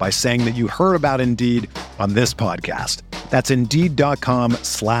show by saying that you heard about Indeed on this podcast. That's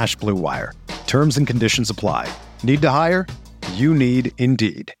Indeed.com/Blue Wire. Terms and conditions apply. Need to hire? You need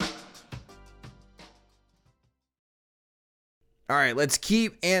Indeed. All right, let's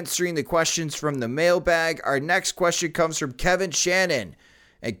keep answering the questions from the mailbag. Our next question comes from Kevin Shannon.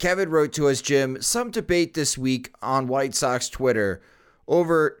 And Kevin wrote to us, Jim, some debate this week on White Sox Twitter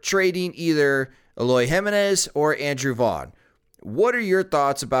over trading either Eloy Jimenez or Andrew Vaughn. What are your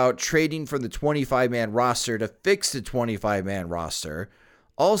thoughts about trading from the 25-man roster to fix the 25-man roster?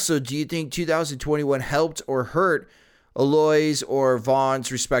 Also, do you think 2021 helped or hurt Eloy's or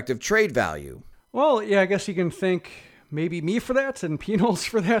Vaughn's respective trade value? Well, yeah, I guess you can thank maybe me for that and Peanuts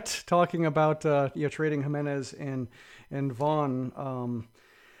for that, talking about trading Jimenez and Vaughn.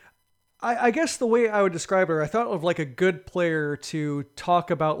 I guess the way I would describe it, I thought of like a good player to talk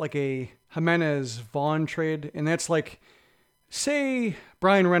about like a Jimenez Vaughn trade, and that's like, say,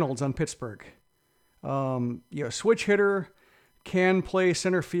 Brian Reynolds on Pittsburgh. Switch hitter, can play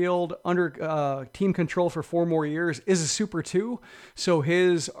center field, under team control for 4 more years, is a Super 2, so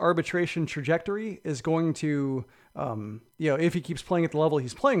his arbitration trajectory is going to, if he keeps playing at the level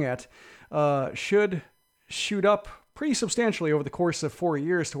he's playing at, should shoot up pretty substantially over the course of 4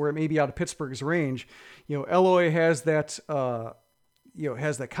 years to where it may be out of Pittsburgh's range. Eloy has that,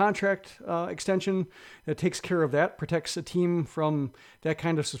 has that contract extension that takes care of that, protects a team from that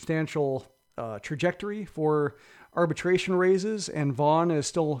kind of substantial trajectory for arbitration raises. And Vaughn is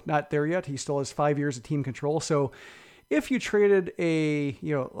still not there yet. He still has 5 years of team control. So if you traded a,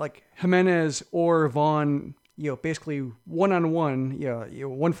 like Jimenez or Vaughn, basically one-on-one,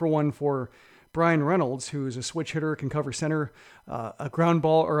 1-for-1 for Brian Reynolds, who's a switch hitter, can cover center, a ground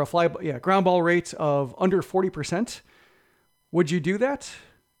ball or ground ball rate of under 40%. Would you do that?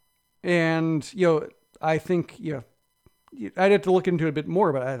 And, I think, I'd have to look into it a bit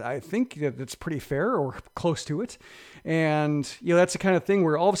more, but I think that it's pretty fair or close to it. And, that's the kind of thing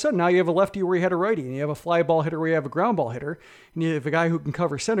where all of a sudden now you have a lefty where you had a righty, and you have a fly ball hitter where you have a ground ball hitter, and you have a guy who can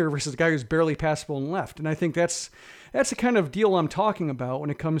cover center versus a guy who's barely passable in left. And I think that's the kind of deal I'm talking about when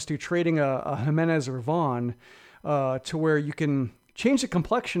it comes to trading a Jimenez or Vaughn, to where you can change the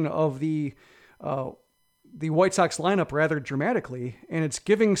complexion of the White Sox lineup rather dramatically, and it's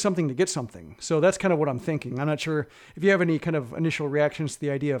giving something to get something. So that's kind of what I'm thinking. I'm not sure if you have any kind of initial reactions to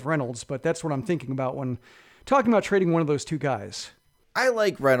the idea of Reynolds, but that's what I'm thinking about when talking about trading one of those two guys. I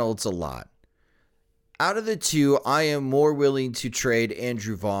like Reynolds a lot. Out of the two, I am more willing to trade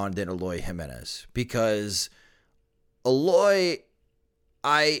Andrew Vaughn than Eloy Jimenez, because Eloy,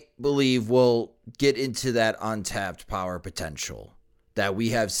 I believe, will get into that untapped power potential that we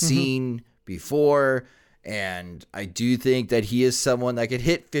have seen before. And I do think that he is someone that could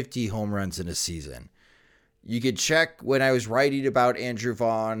hit 50 home runs in a season. You could check when I was writing about Andrew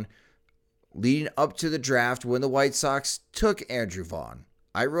Vaughn leading up to the draft when the White Sox took Andrew Vaughn.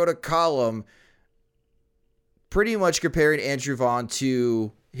 I wrote a column pretty much comparing Andrew Vaughn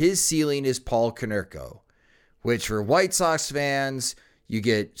to his ceiling is Paul Konerko, which for White Sox fans, you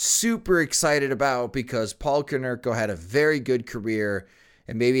get super excited about because Paul Konerko had a very good career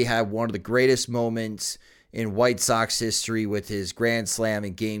and maybe had one of the greatest moments in White Sox history with his grand slam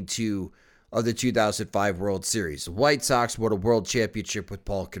in Game 2 of the 2005 World Series. The White Sox won a world championship with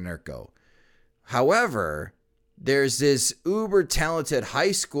Paul Konerko. However, there's this uber talented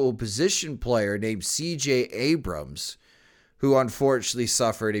high school position player named C.J. Abrams, who unfortunately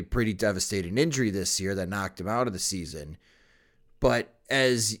suffered a pretty devastating injury this year that knocked him out of the season. But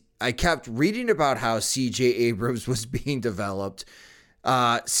as I kept reading about how C.J. Abrams was being developed,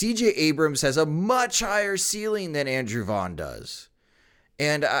 C.J. Abrams has a much higher ceiling than Andrew Vaughn does.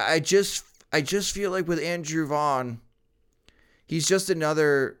 And I just feel like with Andrew Vaughn, he's just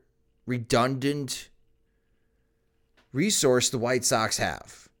another redundant resource the White Sox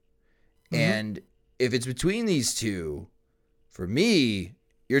have. Mm-hmm. And if it's between these two, for me,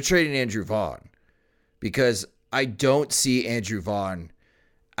 you're trading Andrew Vaughn, because I don't see Andrew Vaughn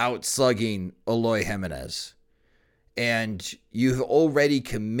outslugging Eloy Jimenez. And you've already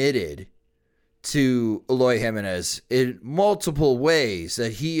committed to Eloy Jimenez in multiple ways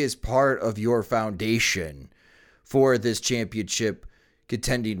that he is part of your foundation for this championship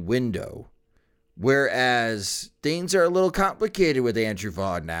contending window. Whereas things are a little complicated with Andrew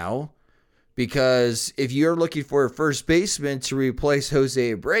Vaughn now, because if you're looking for a first baseman to replace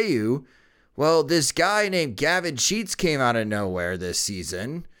Jose Abreu, well, this guy named Gavin Sheets came out of nowhere this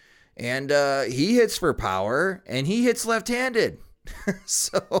season, and he hits for power, and he hits left-handed.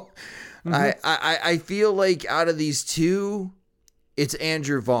 So I feel like out of these two, it's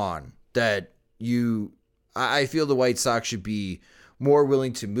Andrew Vaughn that I feel the White Sox should be more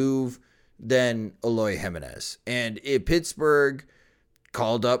willing to move than Eloy Jimenez. And if Pittsburgh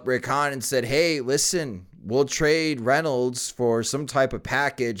called up Rick Hahn and said, hey, listen, we'll trade Reynolds for some type of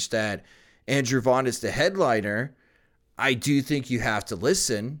package that Andrew Vaughn is the headliner, I do think you have to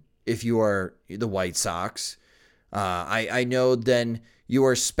listen if you are the White Sox. I know then you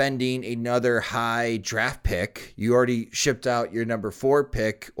are spending another high draft pick. You already shipped out your number 4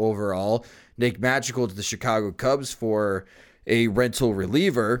 pick overall, Nick Madrigal, to the Chicago Cubs for a rental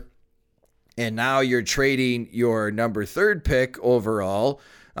reliever. And now you're trading your number 3 pick overall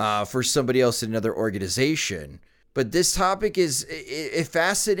for somebody else in another organization. But this topic it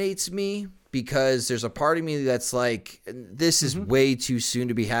fascinates me, because there's a part of me that's like, this is way too soon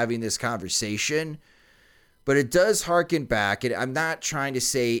to be having this conversation. But it does harken back, and I'm not trying to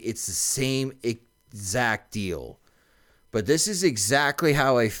say it's the same exact deal, but this is exactly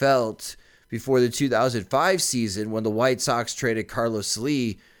how I felt before the 2005 season when the White Sox traded Carlos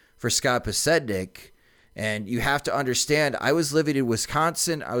Lee for Scott Podsednik. And you have to understand, I was living in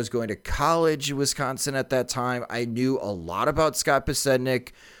Wisconsin. I was going to college in Wisconsin at that time. I knew a lot about Scott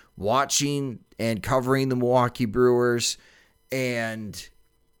Podsednik, watching and covering the Milwaukee Brewers. And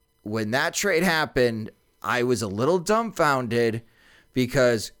when that trade happened, I was a little dumbfounded,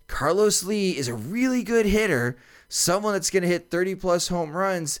 because Carlos Lee is a really good hitter, someone that's going to hit 30-plus home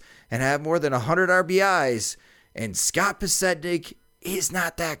runs and have more than 100 RBIs. And Scott Podsednik is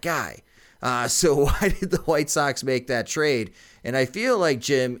not that guy. So why did the White Sox make that trade? And I feel like,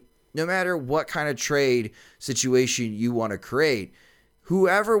 Jim, no matter what kind of trade situation you want to create,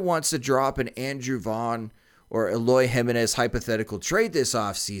 whoever wants to drop an Andrew Vaughn or Eloy Jimenez hypothetical trade this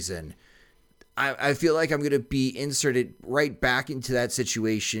offseason, I feel like I'm going to be inserted right back into that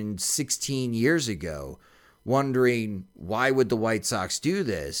situation 16 years ago, wondering why would the White Sox do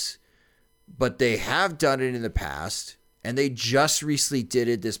this? But they have done it in the past. And they just recently did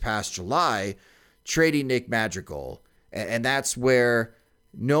it this past July, trading Nick Madrigal. And that's where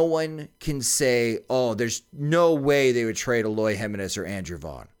no one can say, oh, there's no way they would trade Eloy Jimenez or Andrew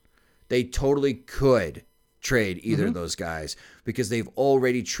Vaughn. They totally could trade either of those guys, because they've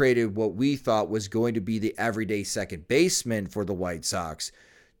already traded what we thought was going to be the everyday second baseman for the White Sox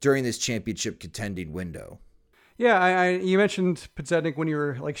during this championship contending window. Yeah, you mentioned Podsednik when you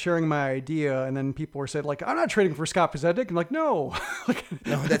were like sharing my idea, and then people were saying like, "I'm not trading for Scott Podsednik." I'm like, "No,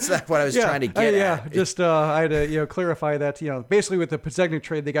 no, that's not what I was trying to get at." Just I had to clarify that basically with the Podsednik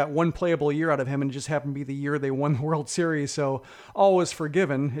trade, they got one playable year out of him, and it just happened to be the year they won the World Series, so all was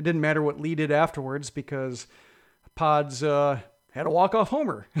forgiven. It didn't matter what Lee did afterwards, because Pods had a walk-off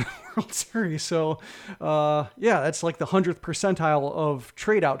homer in the World Series. So that's like the 100th percentile of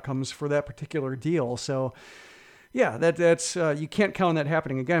trade outcomes for that particular deal. So. Yeah, that's you can't count on that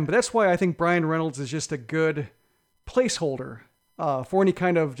happening again. But that's why I think Bryan Reynolds is just a good placeholder for any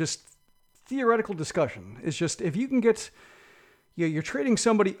kind of just theoretical discussion. It's just, if you can get, you're trading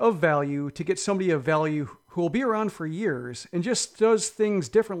somebody of value to get somebody of value who will be around for years and just does things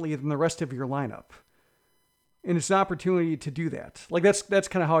differently than the rest of your lineup. And it's an opportunity to do that. Like that's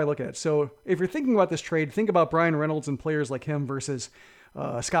kind of how I look at it. So if you're thinking about this trade, think about Bryan Reynolds and players like him versus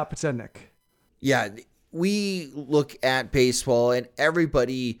Scott Podsednik. Yeah. We look at baseball and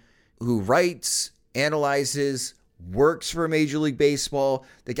everybody who writes, analyzes, works for Major League Baseball,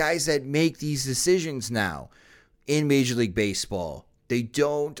 the guys that make these decisions now in Major League Baseball, they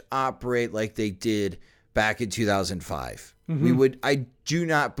don't operate like they did back in 2005. I do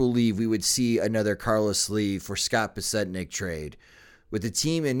not believe we would see another Carlos Lee for Scott Podsednik trade, with the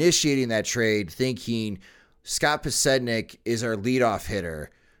team initiating that trade thinking Scott Podsednik is our leadoff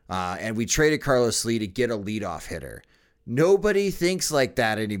hitter, and we traded Carlos Lee to get a leadoff hitter. Nobody thinks like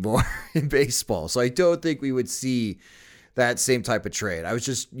that anymore in baseball, so I don't think we would see that same type of trade. I was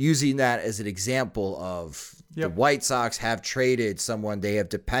just using that as an example of the White Sox have traded someone they have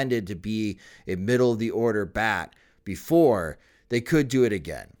depended to be a middle-of-the-order bat before. They could do it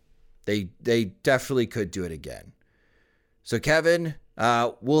again. They definitely could do it again. So Kevin,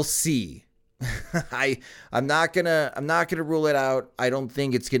 we'll see. I'm not gonna rule it out. I don't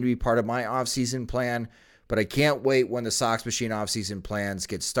think it's gonna be part of my offseason plan, but I can't wait when the Sox Machine offseason plans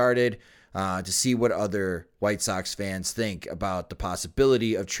get started to see what other White Sox fans think about the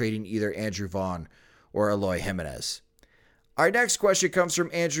possibility of trading either Andrew Vaughn or Eloy Jimenez. Our next question comes from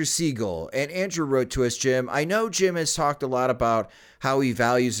Andrew Siegel, and Andrew wrote to us, Jim, I know Jim has talked a lot about how he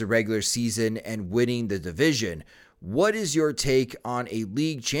values the regular season and winning the division. What is your take on a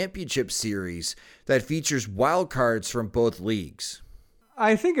league championship series that features wild cards from both leagues?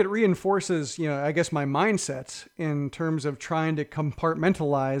 I think it reinforces, I guess my mindset in terms of trying to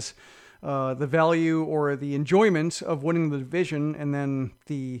compartmentalize the value or the enjoyment of winning the division, and then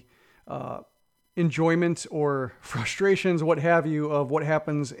the enjoyment or frustrations, what have you, of what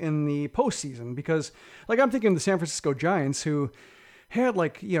happens in the postseason. Because, I'm thinking of the San Francisco Giants, who had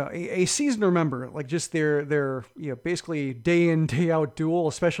a season to remember, just their basically day in, day out duel,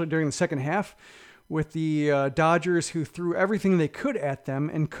 especially during the second half, with the Dodgers, who threw everything they could at them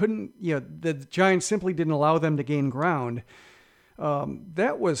and couldn't. The Giants simply didn't allow them to gain ground.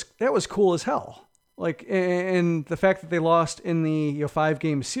 That was cool as hell. And the fact that they lost in the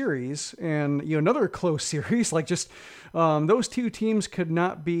 5-game series and another close series, those two teams could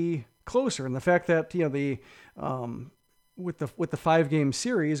not be closer. And the fact that with the 5-game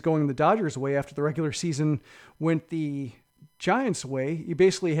series going the Dodgers' way after the regular season went the Giants' way, you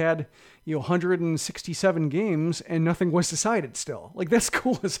basically had 167 games and nothing was decided still. That's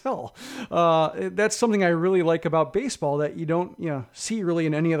cool as hell. That's something I really like about baseball that you don't see really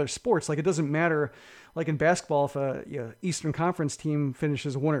in any other sports. It doesn't matter in basketball if a Eastern Conference team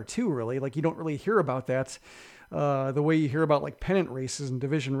finishes 1 or 2, really. You don't really hear about that the way you hear about pennant races and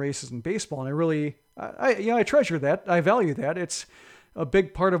division races in baseball. And I treasure that. I value that. It's a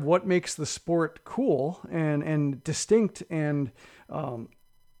big part of what makes the sport cool and distinct. And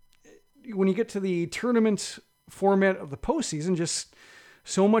when you get to the tournament format of the postseason, just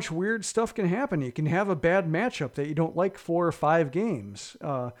so much weird stuff can happen. You can have a bad matchup that you don't like 4 or 5 games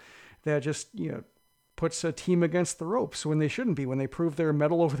that just puts a team against the ropes when they shouldn't be, when they prove their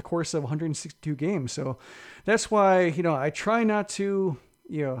mettle over the course of 162 games. So that's why I try not to.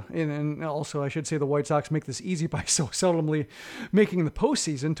 And also I should say the White Sox make this easy by so seldomly making the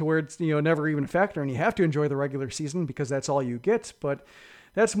postseason to where it's never even a factor, and you have to enjoy the regular season because that's all you get. But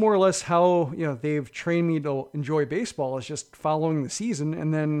that's more or less how they've trained me to enjoy baseball, is just following the season,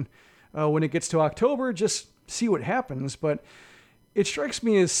 and then when it gets to October, just see what happens. But it strikes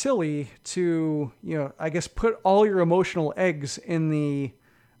me as silly to I guess put all your emotional eggs in the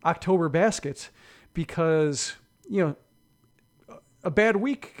October basket, because a bad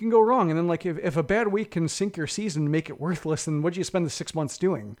week can go wrong. And then if a bad week can sink your season and make it worthless, then what do you spend the 6 months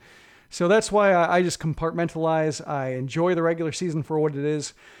doing? So that's why I just compartmentalize. I enjoy the regular season for what it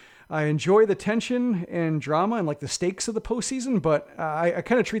is. I enjoy the tension and drama and the stakes of the postseason, but I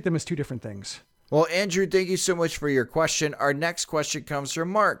kind of treat them as two different things. Well, Andrew, thank you so much for your question. Our next question comes from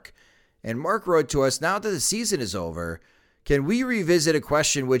Mark. And Mark wrote to us, now that the season is over, can we revisit a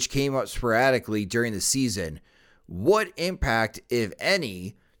question which came up sporadically during the season? What impact, if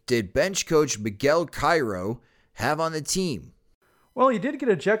any, did bench coach Miguel Cairo have on the team? Well, he did get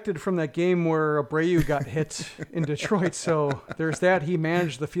ejected from that game where Abreu got hit in Detroit, so there's that. He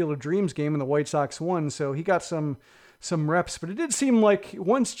managed the Field of Dreams game and the White Sox won, so he got some reps. But it did seem like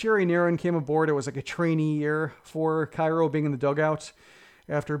once Jerry Narron came aboard, it was a trainee year for Cairo, being in the dugout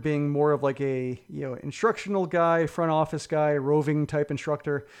after being more of a instructional guy, front office guy, roving type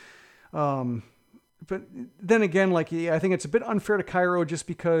instructor. But then again, I think it's a bit unfair to Cairo just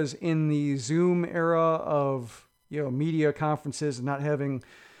because in the Zoom era of media conferences and not having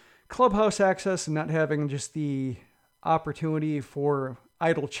clubhouse access and not having just the opportunity for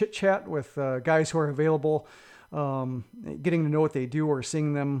idle chit chat with guys who are available, getting to know what they do or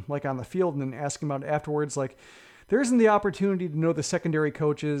seeing them on the field and then asking about it afterwards, there isn't the opportunity to know the secondary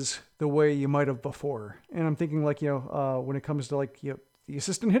coaches the way you might have before. And I'm thinking like, when it comes to like, the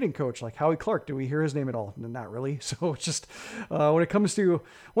assistant hitting coach, like Howie Clark, do we hear his name at all? Not really. So it's just when it comes to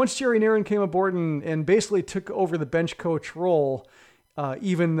once Jerry Narron came aboard and basically took over the bench coach role,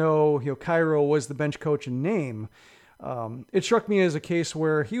 even though Cairo was the bench coach in name, it struck me as a case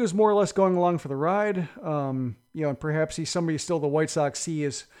where he was more or less going along for the ride. And perhaps he's somebody still the White Sox see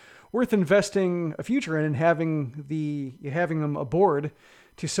is worth investing a future in and having them aboard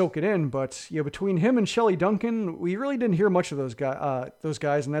to soak it in. But between him and Shelley Duncan, we really didn't hear much of those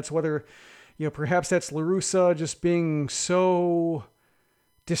guys, and that's whether perhaps that's La Russa just being so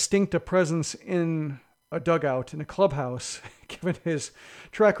distinct a presence in a dugout in a clubhouse, given his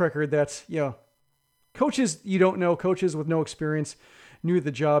track record. That's coaches you don't know, coaches with no experience, new to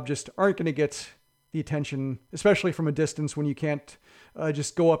the job, just aren't going to get the attention, especially from a distance, when you can't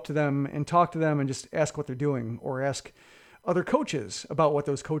just go up to them and talk to them and just ask what they're doing, or ask other coaches about what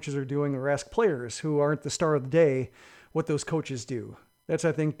those coaches are doing, or ask players who aren't the star of the day what those coaches do. That's,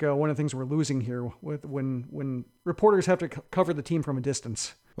 I think, one of the things we're losing here with when reporters have to cover the team from a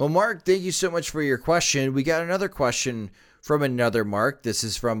distance. Well, Mark, thank you so much for your question. We got another question from another Mark. This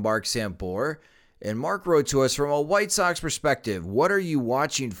is from Mark Sambor. And Mark wrote to us, from a White Sox perspective, what are you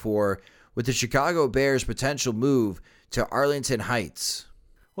watching for with the Chicago Bears' potential move to Arlington Heights?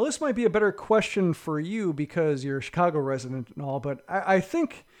 Well, this might be a better question for you because you're a Chicago resident and all, but I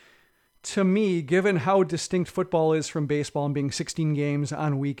think, to me, given how distinct football is from baseball and being 16 games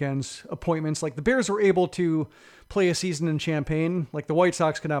on weekends, appointments, like the Bears were able to play a season in Champaign, like the White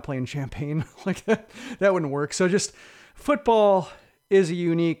Sox could not play in Champaign. Like that wouldn't work. So just football is a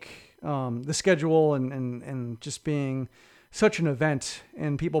unique, the schedule and just being such an event,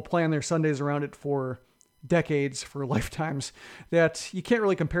 and people plan their Sundays around it for decades, for lifetimes, that you can't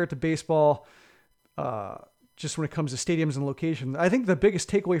really compare it to baseball. Just when it comes to stadiums and locations, I think the biggest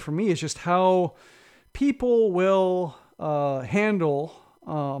takeaway for me is just how people will handle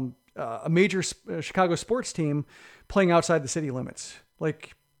a major Chicago sports team playing outside the city limits.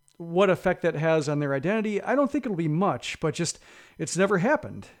 Like what effect that has on their identity. I don't think it'll be much, but just it's never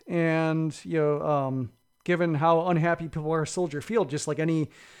happened. And given how unhappy people are at Soldier Field, just like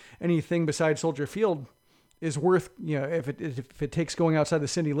anything besides Soldier Field is worth, if it takes going outside the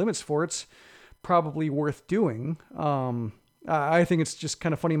city limits for, it's probably worth doing. I think it's just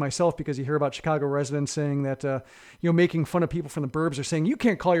kind of funny myself because you hear about Chicago residents saying that, making fun of people from the burbs, are saying you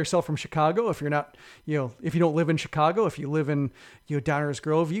can't call yourself from Chicago if you're not, if you don't live in Chicago. If you live in, Downers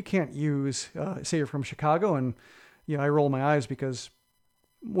Grove, you can't say you're from Chicago. And, I roll my eyes because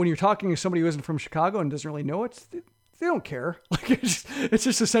when you're talking to somebody who isn't from Chicago and doesn't really know it, they don't care. Like it's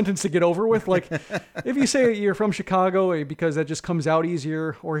just a sentence to get over with. Like if you say you're from Chicago because that just comes out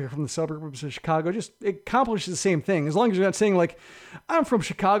easier, or you're from the suburbs of Chicago, just it accomplishes the same thing. As long as you're not saying like, I'm from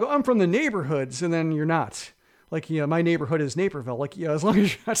Chicago, I'm from the neighborhoods, and then you're not. Like, my neighborhood is Naperville. Like, as long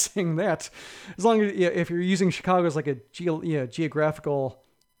as you're not saying that, as long as, if you're using Chicago as like a geographical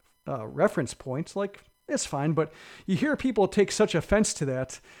reference point, like, it's fine. But you hear people take such offense to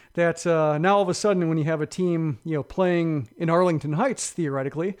that now all of a sudden when you have a team, playing in Arlington Heights,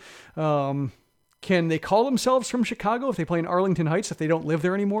 theoretically, can they call themselves from Chicago if they play in Arlington Heights, if they don't live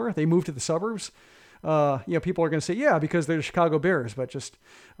there anymore, they move to the suburbs? People are going to say, yeah, because they're the Chicago Bears, but just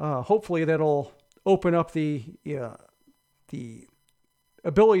hopefully that'll open up the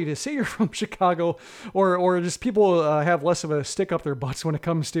ability to say you're from Chicago, or just people have less of a stick up their butts when it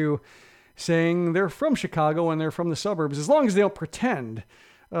comes to saying they're from Chicago and they're from the suburbs, as long as they don't pretend.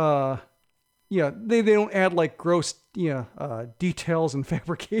 They don't add like gross, details and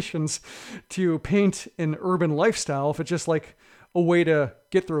fabrications to paint an urban lifestyle. If it's just like a way to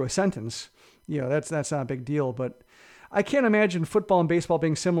get through a sentence, that's not a big deal. But I can't imagine football and baseball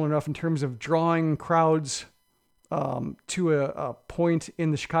being similar enough in terms of drawing crowds to a point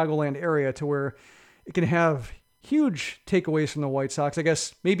in the Chicagoland area to where it can have huge takeaways from the White Sox. I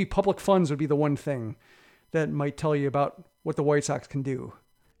guess maybe public funds would be the one thing that might tell you about what the White Sox can do.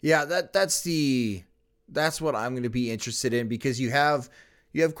 Yeah, that's what I'm going to be interested in, because you have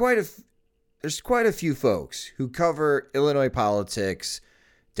there's quite a few folks who cover Illinois politics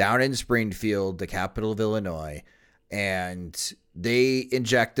down in Springfield, the capital of Illinois, and they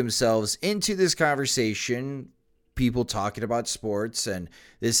inject themselves into this conversation. People talking about sports, and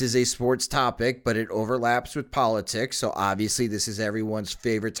this is a sports topic, but it overlaps with politics. So obviously this is everyone's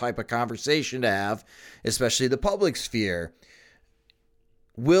favorite type of conversation to have, especially the public sphere.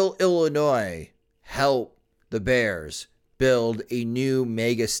 Will Illinois help the Bears build a new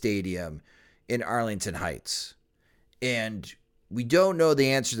mega stadium in Arlington Heights? And we don't know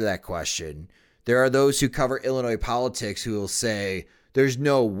the answer to that question. There are those who cover Illinois politics who will say there's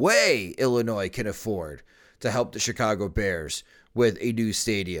no way Illinois can afford to help the Chicago Bears with a new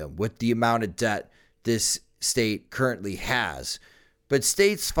stadium, with the amount of debt this state currently has. But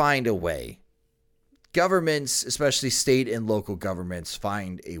states find a way. Governments, especially state and local governments,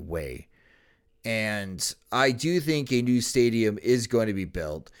 find a way. And I do think a new stadium is going to be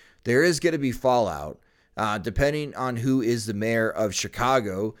built. There is going to be fallout. Depending on who is the mayor of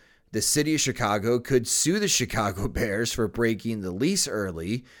Chicago, the city of Chicago could sue the Chicago Bears for breaking the lease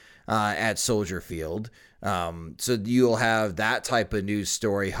early at Soldier Field. So you'll have that type of news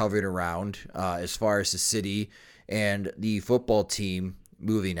story hovering around as far as the city and the football team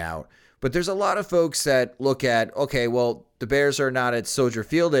moving out. But there's a lot of folks that look at, okay, well, the Bears are not at Soldier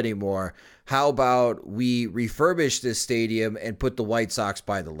Field anymore. How about we refurbish this stadium and put the White Sox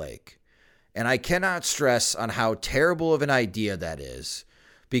by the lake? And I cannot stress on how terrible of an idea that is,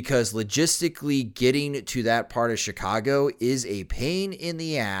 because logistically getting to that part of Chicago is a pain in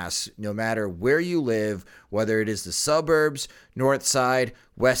the ass no matter where you live, whether it is the suburbs, north side,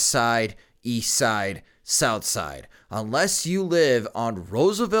 west side, east side, south side. Unless you live on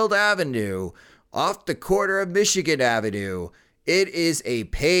Roosevelt Avenue off the corner of Michigan Avenue, it is a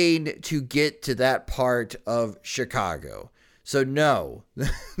pain to get to that part of Chicago. So no,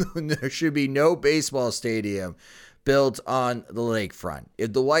 there should be no baseball stadium built on the lakefront.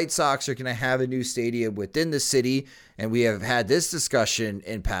 If the White Sox are going to have a new stadium within the city, and we have had this discussion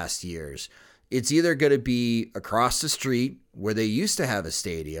in past years, it's either going to be across the street where they used to have a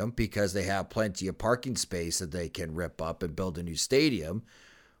stadium because they have plenty of parking space that they can rip up and build a new stadium,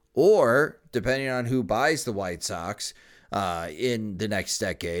 or depending on who buys the White Sox in the next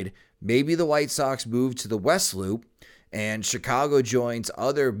decade, maybe the White Sox move to the West Loop and Chicago joins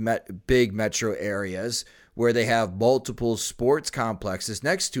other big metro areas where they have multiple sports complexes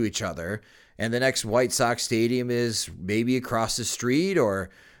next to each other, and the next White Sox stadium is maybe across the street or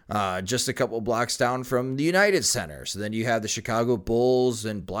just a couple blocks down from the United Center. So then you have the Chicago Bulls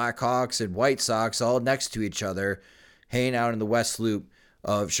and Blackhawks and White Sox all next to each other, hanging out in the West Loop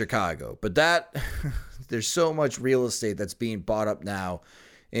of Chicago. But that there's so much real estate that's being bought up now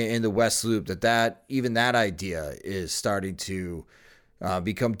in the West Loop that even that idea is starting to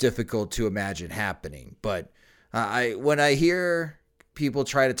become difficult to imagine happening. But when I hear people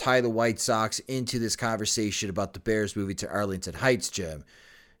try to tie the White Sox into this conversation about the Bears moving to Arlington Heights, Jim,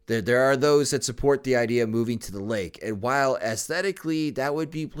 there are those that support the idea of moving to the lake. And while aesthetically that would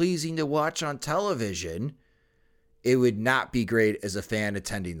be pleasing to watch on television, it would not be great as a fan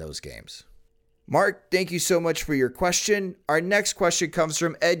attending those games. Mark, thank you so much for your question. Our next question comes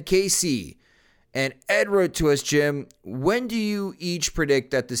from Ed Casey. And Ed wrote to us, Jim, when do you each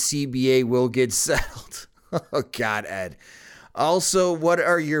predict that the CBA will get settled? Oh, God, Ed. Also, what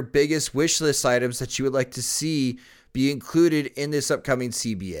are your biggest wish list items that you would like to see be included in this upcoming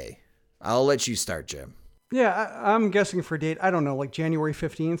CBA? I'll let you start, Jim. Yeah, I'm guessing for date, I don't know, like January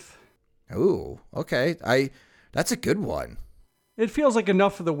 15th. Ooh, okay. That's a good one. It feels like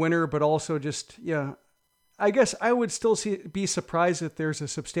enough for the winter, but also just, yeah, I guess I would still be surprised if there's a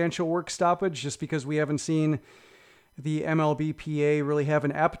substantial work stoppage just because we haven't seen the MLBPA really have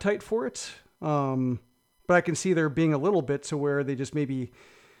an appetite for it. But I can see there being a little bit to where they just maybe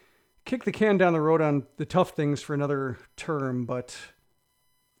kick the can down the road on the tough things for another term. But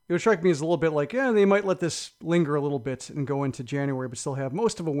it would strike me as a little bit like, yeah, they might let this linger a little bit and go into January, but still have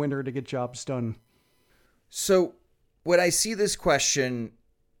most of a winter to get jobs done. So when I see this question,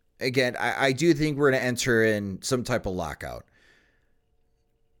 again, I do think we're going to enter in some type of lockout.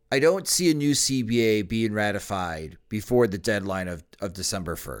 I don't see a new CBA being ratified before the deadline of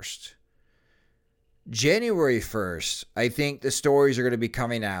December 1st. January 1st, I think the stories are going to be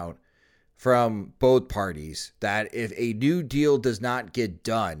coming out from both parties that if a new deal does not get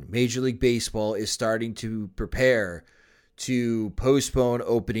done, Major League Baseball is starting to prepare to postpone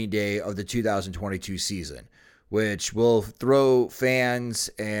opening day of the 2022 season, which will throw fans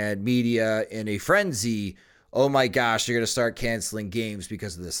and media in a frenzy. Oh my gosh, they're going to start canceling games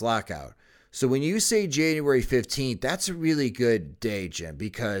because of this lockout. So when you say January 15th, that's a really good day, Jim,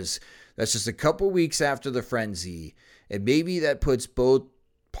 because that's just a couple weeks after the frenzy, and maybe that puts both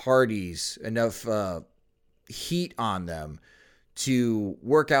parties enough heat on them to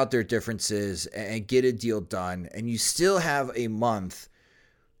work out their differences and get a deal done. And you still have a month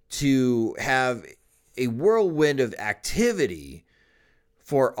to have a whirlwind of activity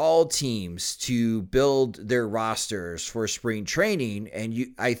for all teams to build their rosters for spring training.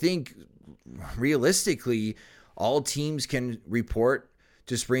 And I think realistically, all teams can report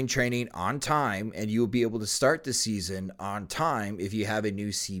to spring training on time, and you will be able to start the season on time if you have a new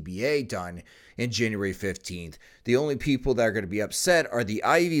CBA done in January 15th. The only people that are going to be upset are the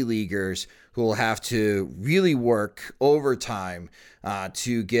Ivy Leaguers, who will have to really work overtime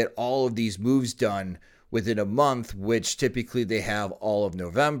to get all of these moves done within a month, which typically they have all of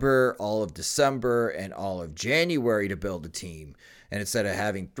November, all of December, and all of January to build a team. And instead of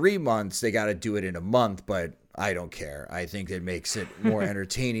having 3 months, they got to do it in a month, but I don't care. I think it makes it more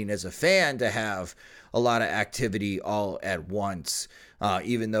entertaining as a fan to have a lot of activity all at once,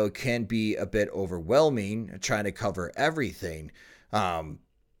 even though it can be a bit overwhelming trying to cover everything. But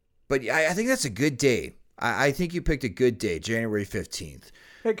I think that's a good day. I think you picked a good day, January 15th.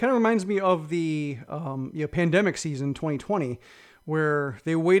 It kind of reminds me of the pandemic season 2020, where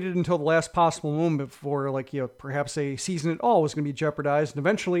they waited until the last possible moment before, perhaps a season at all was going to be jeopardized, and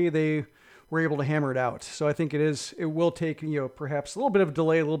eventually they were able to hammer it out. So I think it will take perhaps a little bit of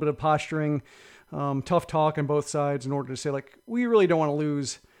delay, a little bit of posturing, tough talk on both sides in order to say we really don't want to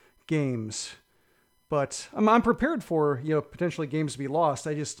lose games, but I'm prepared for potentially games to be lost.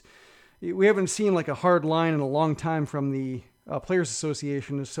 We haven't seen a hard line in a long time from the Players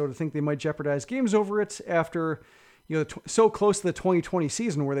Association, so to think they might jeopardize games over it after so close to the 2020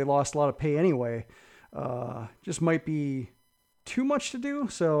 season where they lost a lot of pay anyway, just might be too much to do.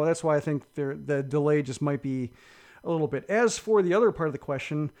 So that's why I think the delay just might be a little bit. As for the other part of the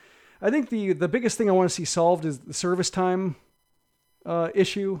question, I think the biggest thing I want to see solved is the service time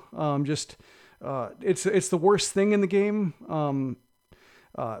issue. It's the worst thing in the game.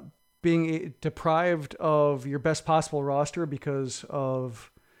 Being deprived of your best possible roster because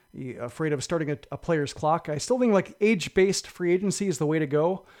of afraid of starting a player's clock. I still think age-based free agency is the way to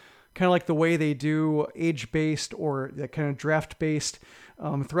go. Kind of like the way they do age-based or that kind of draft-based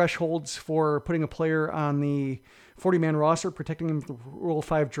thresholds for putting a player on the 40-man roster, protecting them from the Rule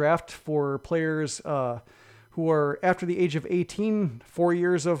 5 draft for players who are after the age of 18, 4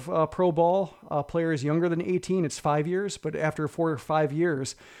 years of pro ball. Players younger than 18, it's 5 years, but after 4 or 5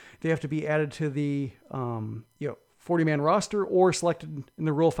 years, they have to be added to the 40-man roster or selected in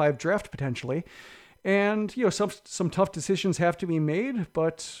the Rule 5 draft potentially. And some tough decisions have to be made,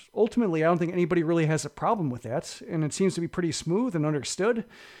 but ultimately I don't think anybody really has a problem with that. And it seems to be pretty smooth and understood.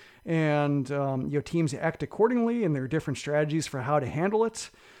 And teams act accordingly, and there are different strategies for how to handle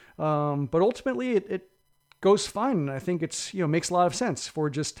it. But ultimately it goes fine. And I think it's makes a lot of sense for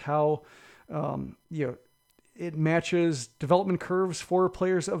just how it matches development curves for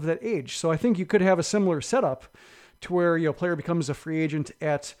players of that age. So I think you could have a similar setup to where a player becomes a free agent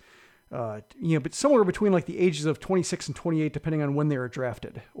at but somewhere between the ages of 26 and 28, depending on when they were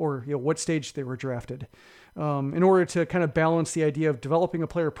drafted or what stage they were drafted, in order to kind of balance the idea of developing a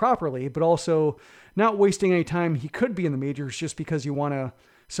player properly, but also not wasting any time he could be in the majors just because you want to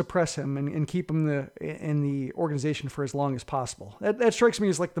suppress him and keep him in the organization for as long as possible. That strikes me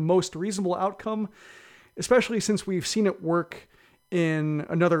as the most reasonable outcome, especially since we've seen it work in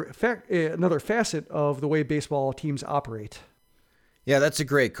another facet of the way baseball teams operate. Yeah, that's a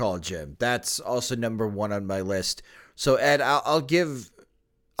great call, Jim. That's also number one on my list. So, Ed, I'll give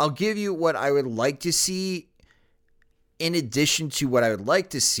you what I would like to see. In addition to what I would like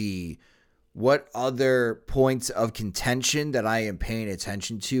to see, what other points of contention that I am paying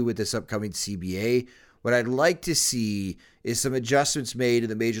attention to with this upcoming CBA. What I'd like to see is some adjustments made in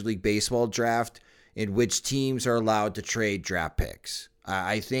the Major League Baseball draft in which teams are allowed to trade draft picks.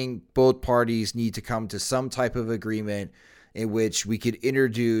 I think both parties need to come to some type of agreement in which we could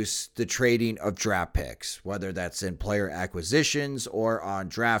introduce the trading of draft picks, whether that's in player acquisitions or on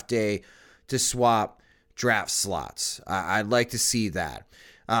draft day to swap draft slots. I'd like to see that.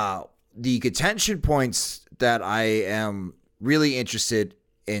 The contention points that I am really interested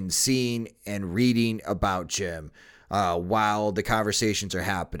in seeing and reading about, Jim, while the conversations are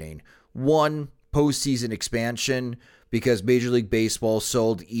happening. One, postseason expansion, because Major League Baseball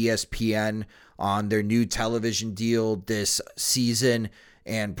sold ESPN on their new television deal this season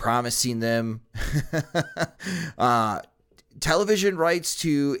and promising them television rights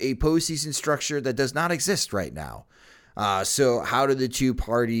to a postseason structure that does not exist right now. So how do the two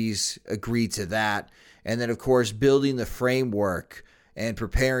parties agree to that? And then, of course, building the framework and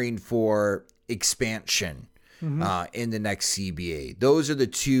preparing for expansion in the next CBA. Those are the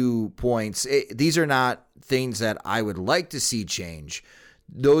 2 points. These are not things that I would like to see change.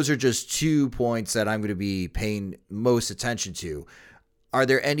 Those are just 2 points that I'm going to be paying most attention to. Are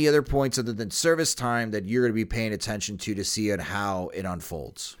there any other points other than service time that you're going to be paying attention to see how it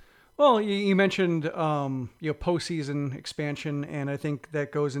unfolds? Well, you mentioned postseason expansion, and I think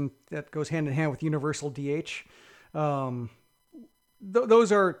that goes hand in hand with universal DH.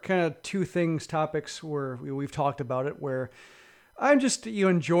 those are kind of two topics where we've talked about it, where I'm just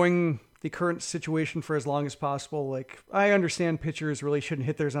enjoying the current situation for as long as possible. Like, I understand pitchers really shouldn't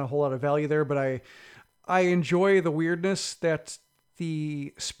hit. There's not a whole lot of value there, but I enjoy the weirdness that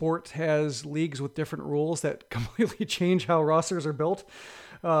the sport has leagues with different rules that completely change how rosters are built.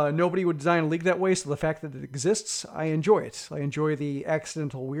 Nobody would design a league that way, so the fact that it exists, I enjoy it. I enjoy the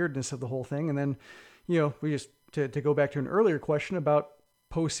accidental weirdness of the whole thing. And then, we just, to go back to an earlier question about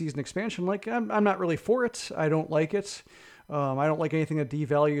postseason expansion, like, I'm not really for it. I don't like it. I don't like anything that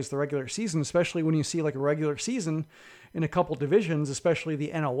devalues the regular season, especially when you see like a regular season in a couple divisions, especially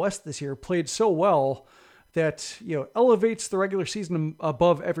the NL West this year, played so well that, elevates the regular season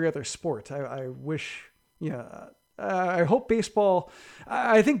above every other sport. I wish, I hope baseball,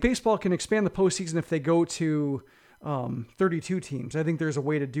 I think baseball can expand the postseason if they go to 32 teams. I think there's a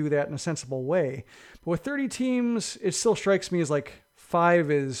way to do that in a sensible way. But with 30 teams, it still strikes me as like 5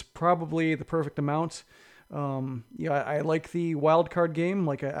 is probably the perfect amount. I like the wild card game.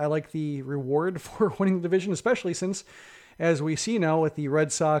 Like, I like the reward for winning the division, especially since, as we see now with the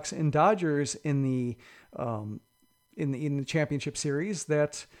Red Sox and Dodgers in the championship series,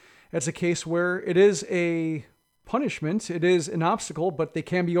 that's a case where it is a punishment. It is an obstacle, but they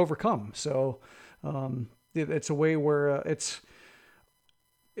can be overcome. So, it's a way where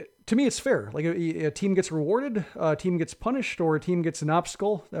to me, it's fair. Like, a team gets rewarded, a team gets punished, or a team gets an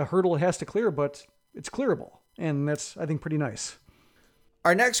obstacle, a hurdle it has to clear, but it's clearable. And that's, I think, pretty nice.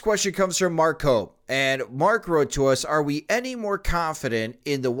 Our next question comes from Mark Hope. And Mark wrote to us, are we any more confident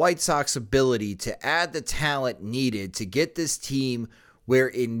in the White Sox ability to add the talent needed to get this team where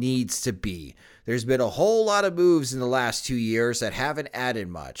it needs to be? There's been a whole lot of moves in the last 2 years that haven't added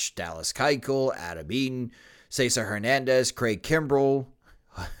much. Dallas Keuchel, Adam Eaton, Cesar Hernandez, Craig Kimbrell,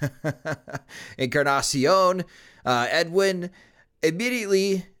 Encarnacion, Edwin.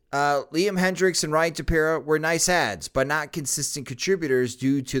 Immediately, Liam Hendricks and Ryan Tepera were nice adds, but not consistent contributors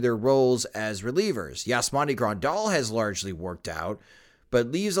due to their roles as relievers. Yasmani Grandal has largely worked out,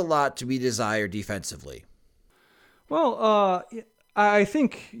 but leaves a lot to be desired defensively. Well, I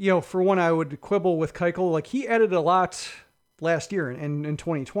think, for one, I would quibble with Keuchel. Like, he added a lot last year in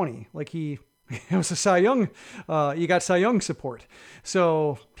 2020. Like, it was a Cy Young, you got Cy Young support.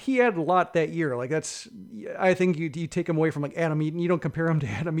 So he added a lot that year. Like, I think you take him away from like Adam Eaton. You don't compare him to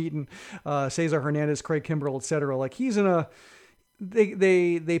Adam Eaton, Cesar Hernandez, Craig Kimbrell, etc. Like, he's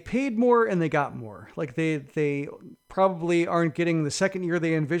they paid more and they got more. Like, they probably aren't getting the second year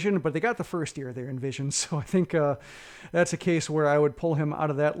they envisioned, but they got the first year they envisioned. So I think that's a case where I would pull him out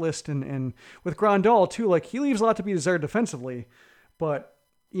of that list. And with Grandal too, like, he leaves a lot to be desired defensively, but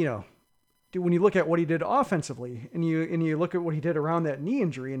when you look at what he did offensively and you look at what he did around that knee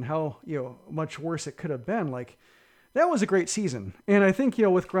injury and how, much worse it could have been, like, that was a great season. And I think,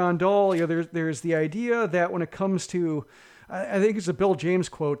 with Grandal, there's the idea that when it comes to, I think it's a Bill James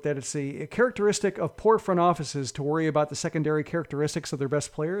quote, that it's a characteristic of poor front offices to worry about the secondary characteristics of their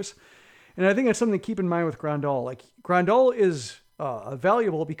best players. And I think that's something to keep in mind with Grandal. Like, Grandal is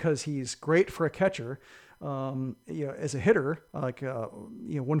valuable because he's great for a catcher. As a hitter, like,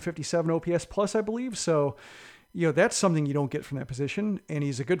 157 OPS plus, I believe. So, that's something you don't get from that position. And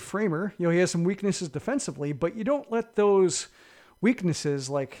he's a good framer. He has some weaknesses defensively, but you don't let those weaknesses,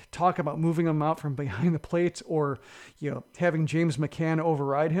 like, talk about moving him out from behind the plate or, having James McCann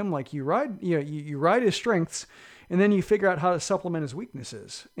override him. Like, you ride his strengths and then you figure out how to supplement his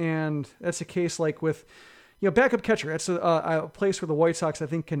weaknesses. And that's a case like with, backup catcher. That's a place where the White Sox, I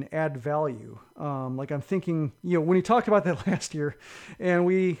think, can add value. Like, I'm thinking, when he talked about that last year, and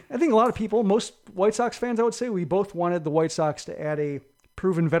I think a lot of people, most White Sox fans, I would say, we both wanted the White Sox to add a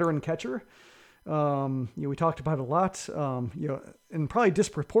proven veteran catcher. We talked about it a lot, and probably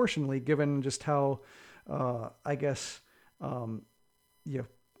disproportionately given just how, how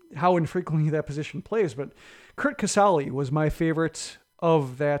infrequently that position plays. But Curt Casali was my favorite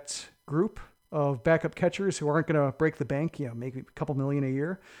of that group of backup catchers who aren't going to break the bank, maybe a couple million a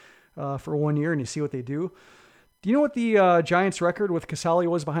year for 1 year, and you see what they do. Do you know what the Giants record with Casali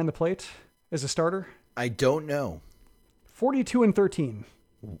was behind the plate as a starter? I don't know. 42-13.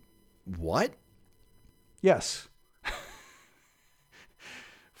 What? Yes.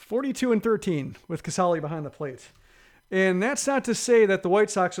 42-13 with Casali behind the plate. And that's not to say that the White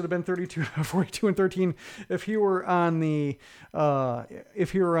Sox would have been 42-13 if he were on the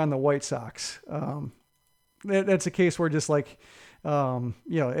White Sox. That's a case where just like, he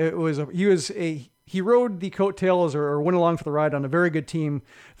rode the coattails or went along for the ride on a very good team,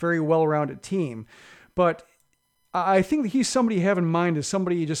 very well-rounded team. But I think that he's somebody you have in mind as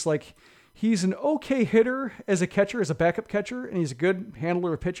somebody just like, He's an okay hitter as a catcher, as a backup catcher, and he's a good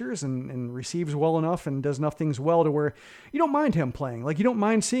handler of pitchers and receives well enough and does enough things well to where you don't mind him playing. Like, you don't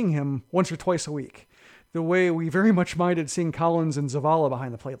mind seeing him once or twice a week. The way we very much minded seeing Collins and Zavala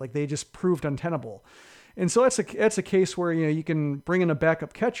behind the plate. Like, they just proved untenable. And so that's a case where, you can bring in a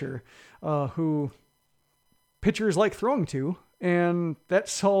backup catcher who pitchers like throwing to, and that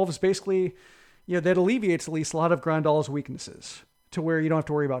solves basically, that alleviates at least a lot of Grandal's weaknesses, to where you don't have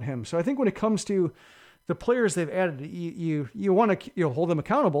to worry about him. So I think when it comes to the players they've added, you want to hold them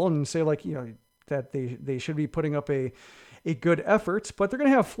accountable and say, like, that they should be putting up a good effort, but they're going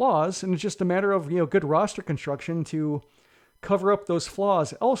to have flaws, and it's just a matter of good roster construction to cover up those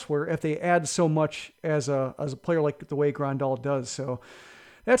flaws elsewhere if they add so much as a player like the way Grandal does. So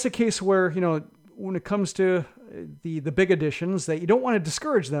that's a case where when it comes to the big additions, that you don't want to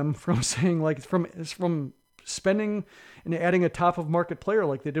discourage them from saying, like, from spending and adding a top of market player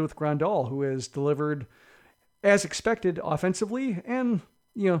like they did with Grandal, who has delivered as expected offensively, and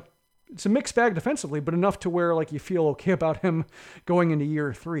it's a mixed bag defensively, but enough to where, like, you feel okay about him going into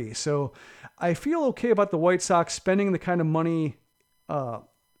year 3. So I feel okay about the White Sox spending the kind of money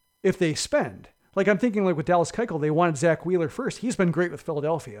if they spend. Like, I'm thinking, like, with Dallas Keuchel, they wanted Zach Wheeler first. He's been great with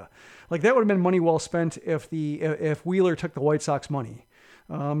Philadelphia. Like, that would have been money well spent if Wheeler took the White Sox money.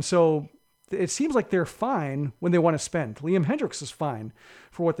 So it seems like they're fine when they want to spend. Liam Hendriks is fine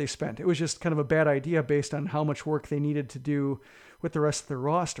for what they spent. It was just kind of a bad idea based on how much work they needed to do with the rest of their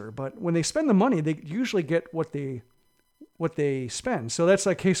roster. But when they spend the money, they usually get what they spend. So that's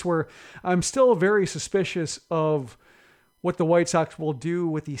a case where I'm still very suspicious of what the White Sox will do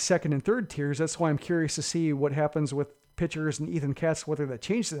with the second and third tiers. That's why I'm curious to see what happens with pitchers and Ethan Katz, whether that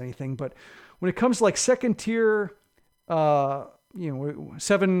changes anything. But when it comes to, like, second tier,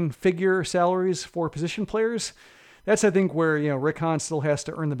 7-figure salaries for position players, that's, I think, where, Rick Hahn still has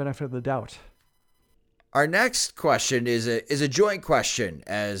to earn the benefit of the doubt. Our next question is a joint question,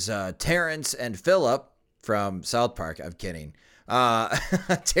 as Terrence and Philip from South Park. I'm kidding.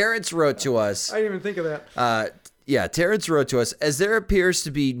 Terrence wrote to us. I didn't even think of that. Terrence wrote to us, as there appears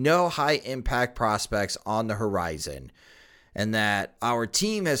to be no high impact prospects on the horizon, and that our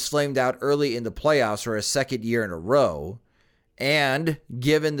team has flamed out early in the playoffs for a second year in a row, and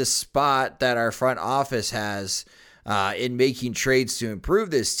given the spot that our front office has in making trades to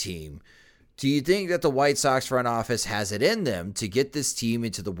improve this team, do you think that the White Sox front office has it in them to get this team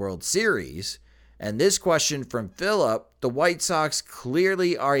into the World Series? And this question from Philip, the White Sox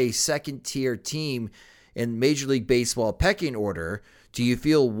clearly are a second-tier team in Major League Baseball pecking order. Do you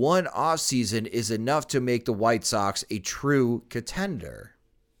feel one offseason is enough to make the White Sox a true contender?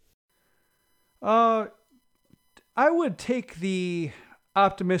 I would take the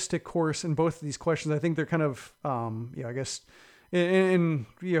optimistic course in both of these questions. I think they're kind of, I guess,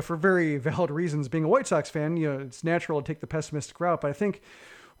 for very valid reasons. Being a White Sox fan, it's natural to take the pessimistic route. But I think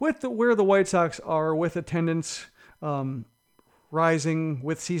with where the White Sox are, with attendance rising,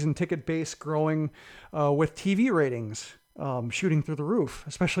 with season ticket base growing, with TV ratings shooting through the roof,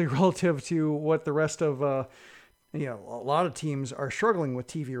 especially relative to what the rest of, a lot of teams are struggling with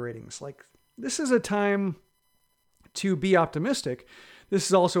TV ratings. Like, this is a time to be optimistic. This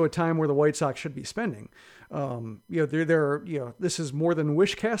is also a time where the White Sox should be spending. This is more than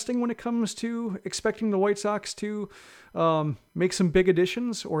wish casting when it comes to expecting the White Sox to make some big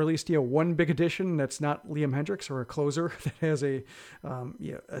additions, or at least one big addition that's not Liam Hendriks or a closer that has a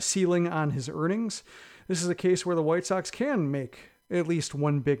ceiling on his earnings. This is a case where the White Sox can make at least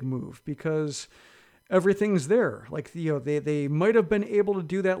one big move because everything's there. Like, they might have been able to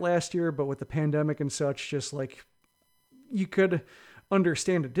do that last year, but with the pandemic and such, just like, you could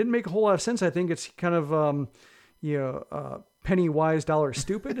understand it. Didn't make a whole lot of sense. I think it's kind of, penny wise, dollar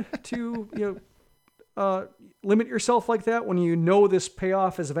stupid to, limit yourself like that when this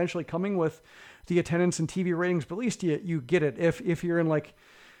payoff is eventually coming with the attendance and TV ratings, but at least you get it. If you're in, like,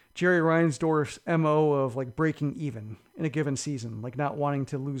 Jerry Reinsdorf's MO of, like, breaking even in a given season, like not wanting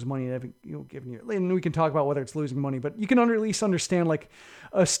to lose money, and we can talk about whether it's losing money, but you can at least understand, like,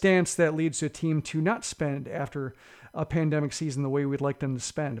 a stance that leads to a team to not spend after a pandemic season the way we'd like them to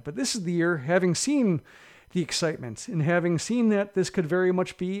spend. But this is the year, having seen the excitement and having seen that this could very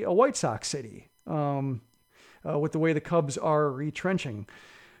much be a White Sox city, with the way the Cubs are retrenching,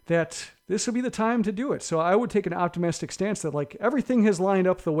 that this would be the time to do it. So I would take an optimistic stance that, like, everything has lined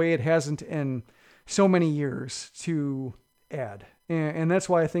up the way it hasn't in so many years to add. And that's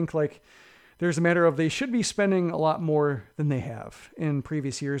why I think, like, there's a matter of they should be spending a lot more than they have in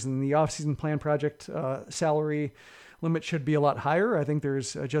previous years. And the offseason plan project salary limit should be a lot higher. I think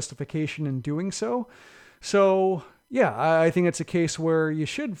there's a justification in doing so. So, yeah, I think it's a case where you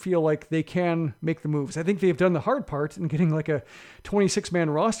should feel like they can make the moves. I think they've done the hard part in getting like a 26-man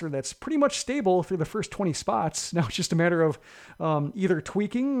roster that's pretty much stable through the first 20 spots. Now it's just a matter of either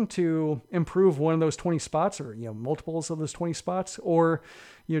tweaking to improve one of those 20 spots or, multiples of those 20 spots, or,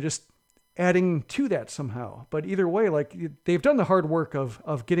 just adding to that somehow. But either way, like they've done the hard work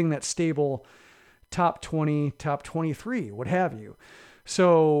of getting that stable top 20, top 23, what have you.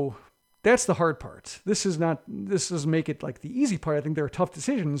 So that's the hard part. This doesn't make it like the easy part. I think there are tough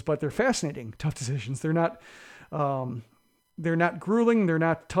decisions, but they're fascinating, tough decisions. They're not grueling. They're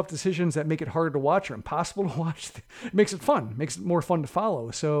not tough decisions that make it harder to watch or impossible to watch. It makes it fun, makes it more fun to follow.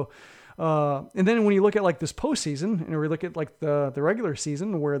 So, and then when you look at like this postseason, and we look at like the regular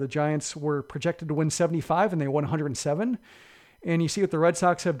season where the Giants were projected to win 75 and they won 107, and you see what the Red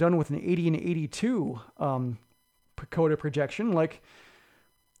Sox have done with an 80 and 82 PECOTA projection, like,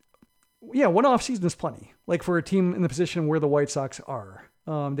 yeah, one off season is plenty. Like for a team in the position where the White Sox are,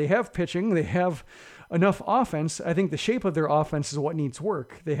 they have pitching, they have enough offense. I think the shape of their offense is what needs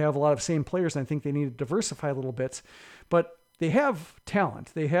work. They have a lot of same players, and I think they need to diversify a little bit. But they have talent,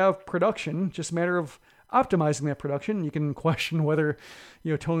 they have production. Just a matter of optimizing that production. You can question whether,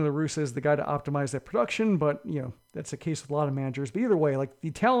 Tony La Russa is the guy to optimize that production, but that's the case with a lot of managers. But either way, like the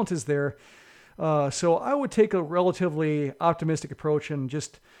talent is there. So I would take a relatively optimistic approach and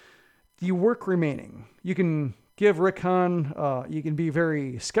just the work remaining. You can give Rick Hahn, you can be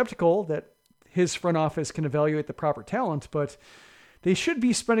very skeptical that his front office can evaluate the proper talent, but they should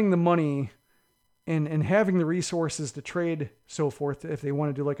be spending the money and having the resources to trade so forth if they want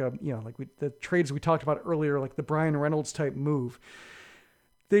to do like the trades we talked about earlier, like the Brian Reynolds type move.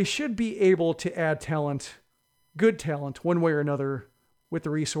 They should be able to add talent, good talent, one way or another with the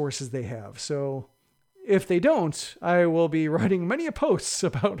resources they have. So if they don't, I will be writing many posts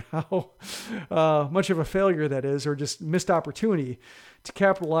about how much of a failure that is, or just missed opportunity to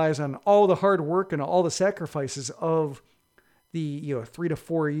capitalize on all the hard work and all the sacrifices of the 3 to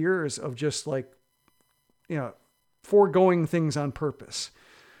 4 years of just like, foregoing things on purpose.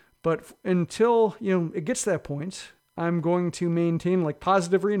 But until, it gets to that point, I'm going to maintain like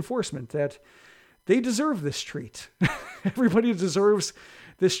positive reinforcement that they deserve this treat. Everybody deserves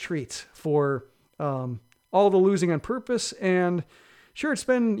this treat for all the losing on purpose. And sure, it's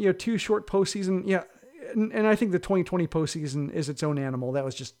been 2 short postseason. Yeah. And I think the 2020 postseason is its own animal. That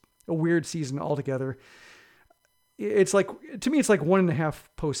was just a weird season altogether. It's like, to me, it's like 1.5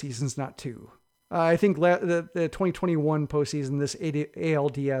 postseasons, not 2. I think the 2021 postseason, this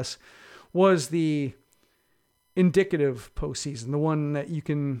ALDS, was the indicative postseason, the one that you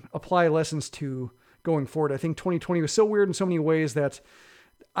can apply lessons to going forward. I think 2020 was so weird in so many ways that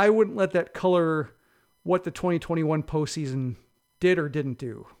I wouldn't let that color what the 2021 postseason did or didn't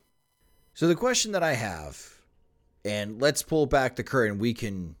do. So the question that I have, and let's pull back the curtain, we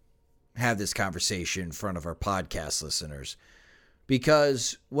can have this conversation in front of our podcast listeners,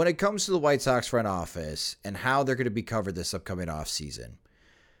 because when it comes to the White Sox front office and how they're going to be covered this upcoming offseason,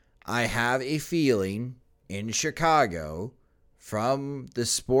 I have a feeling in Chicago from the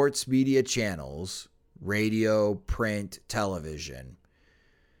sports media channels, radio, print, television,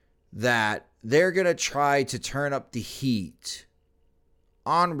 that they're going to try to turn up the heat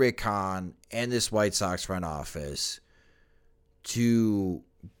on Rick Hahn and this White Sox front office to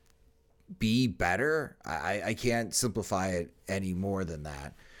be better. I can't simplify it any more than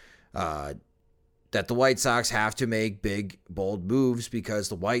that. That the White Sox have to make big, bold moves because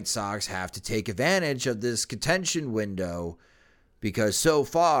the White Sox have to take advantage of this contention window, because so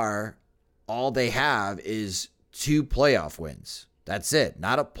far all they have is 2 playoff wins. That's it.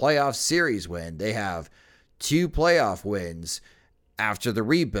 Not a playoff series win. They have 2 playoff wins after the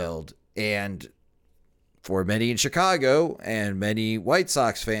rebuild. And for many in Chicago and many White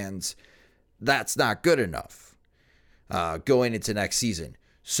Sox fans, that's not good enough going into next season.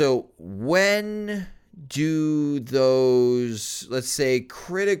 So when do those, let's say,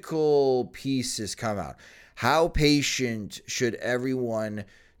 critical pieces come out? How patient should everyone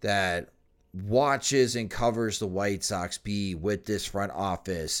that watches and covers the White Sox be with this front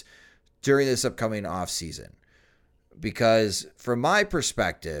office during this upcoming offseason? Because from my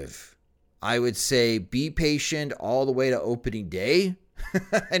perspective, I would say be patient all the way to opening day.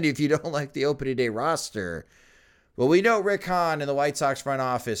 And if you don't like the opening day roster, well, we know Rick Hahn and the White Sox front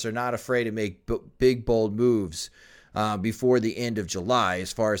office are not afraid to make big, bold moves before the end of July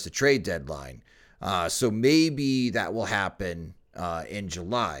as far as the trade deadline. So maybe that will happen in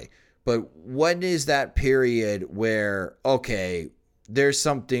July. But when is that period where, okay, there's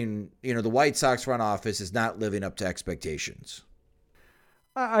something, the White Sox front office is not living up to expectations?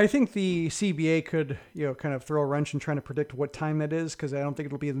 I think the CBA could, kind of throw a wrench in trying to predict what time that is, because I don't think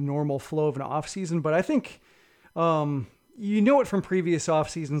it'll be the normal flow of an off season. But I think, it from previous off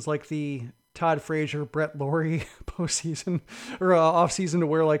seasons, like the Todd Frazier, Brett Lawrie postseason or off season, to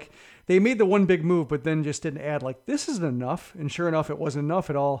where like they made the one big move, but then just didn't add like, this isn't enough. And sure enough, it wasn't enough.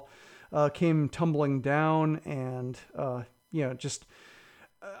 It all came tumbling down, and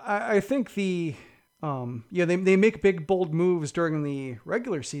I think the. They make big, bold moves during the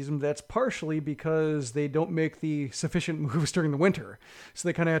regular season. That's partially because they don't make the sufficient moves during the winter. So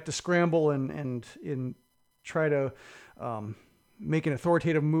they kind of have to scramble and try to make an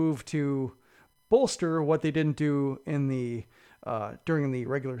authoritative move to bolster what they didn't do in the during the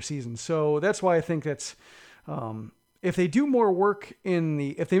regular season. So that's why I think that's if they do more work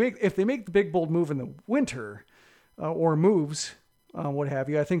if they make the big, bold move in the winter or moves. What have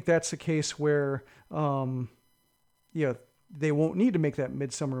you. I think that's a case where, they won't need to make that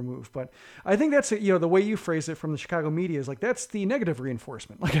midsummer move. But I think that's, the way you phrase it from the Chicago media is like, that's the negative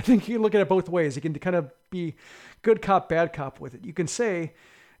reinforcement. Like, I think you can look at it both ways. You can kind of be good cop, bad cop with it. You can say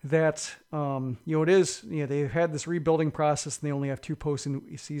that, it is, they've had this rebuilding process and they only have 2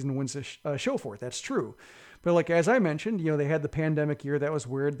 postseason wins to show for it. That's true. But like, as I mentioned, they had the pandemic year. That was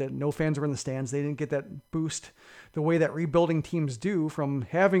weird that no fans were in the stands. They didn't get that boost the way that rebuilding teams do from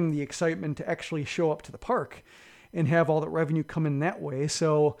having the excitement to actually show up to the park and have all the revenue come in that way.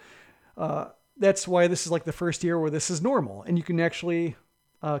 So that's why this is like the first year where this is normal. And you can actually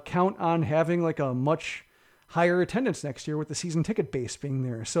count on having like a much higher attendance next year with the season ticket base being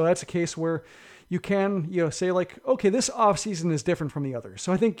there. So that's a case where you can, say like, okay, this off season is different from the others.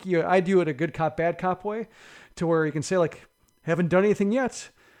 So I think I do it a good cop, bad cop way, to where you can say like, haven't done anything yet,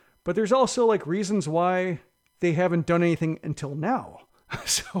 but there's also like reasons why they haven't done anything until now.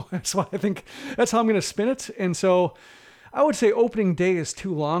 So that's why I think that's how I'm going to spin it. And so I would say opening day is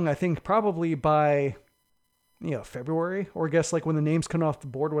too long. I think probably by, February, or I guess like when the names come off the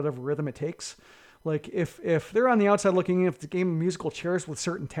board, whatever rhythm it takes. Like if they're on the outside looking in, if the game of musical chairs with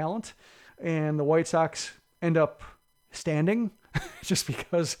certain talent and the White Sox end up standing just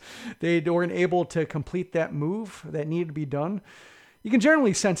because they weren't able to complete that move that needed to be done, you can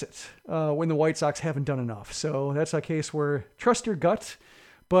generally sense it when the White Sox haven't done enough. So that's a case where trust your gut,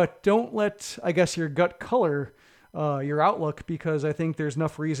 but don't let, I guess, your gut color your outlook, because I think there's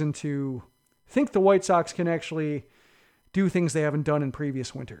enough reason to think the White Sox can actually do things they haven't done in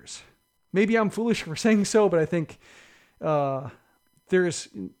previous winters. Maybe I'm foolish for saying so, but I think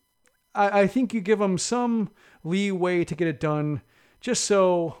I think you give them some leeway to get it done, just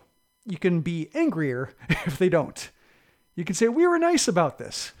so you can be angrier if they don't. You can say, we were nice about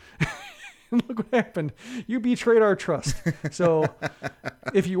this. And look what happened. You betrayed our trust. So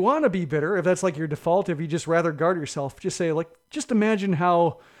if you want to be bitter, if that's like your default, if you just rather guard yourself, just say, like, just imagine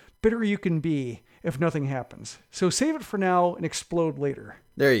how bitter you can be if nothing happens. So save it for now and explode later.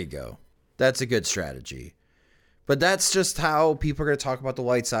 There you go. That's a good strategy. But that's just how people are going to talk about the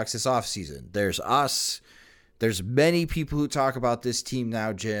White Sox this offseason. There's us. There's many people who talk about this team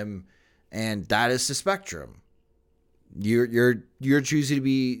now, Jim, and that is the spectrum. You're choosing to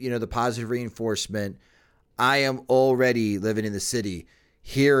be, the positive reinforcement. I am already living in the city,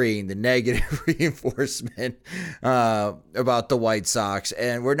 hearing the negative reinforcement about the White Sox,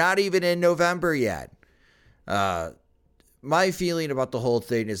 and we're not even in November yet. My feeling about the whole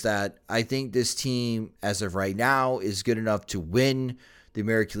thing is that I think this team, as of right now, is good enough to win the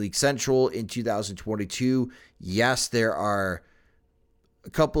American League Central in 2022. Yes, there are a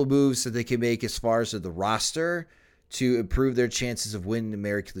couple of moves that they can make as far as the roster to improve their chances of winning the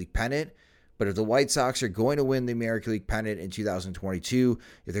American League pennant. But if the White Sox are going to win the American League pennant in 2022,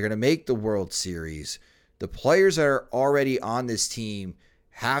 if they're going to make the World Series, the players that are already on this team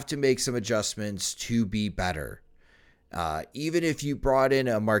have to make some adjustments to be better. Even if you brought in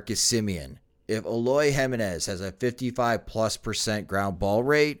a Marcus Semien, if Eloy Jimenez has a 55+% ground ball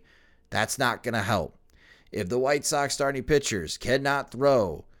rate, that's not going to help. If the White Sox starting pitchers cannot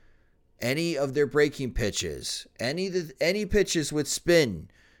throw any of their breaking pitches, any pitches with spin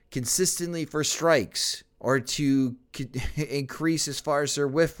consistently for strikes, or to increase as far as their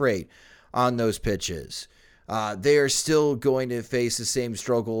whiff rate on those pitches, they are still going to face the same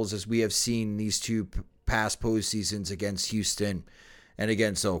struggles as we have seen these two past postseasons against Houston and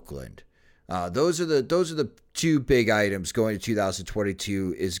against Oakland. Those are the two big items going to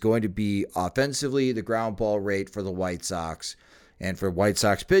 2022, is going to be offensively the ground ball rate for the White Sox, and for White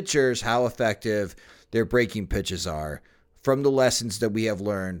Sox pitchers, how effective their breaking pitches are from the lessons that we have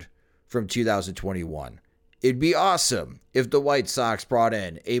learned from 2021. It'd be awesome if the White Sox brought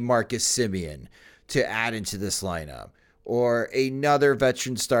in a Marcus Semien to add into this lineup, or another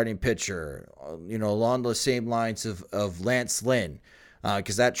veteran starting pitcher, along the same lines of Lance Lynn,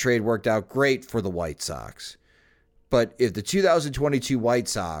 because that trade worked out great for the White Sox. But if the 2022 White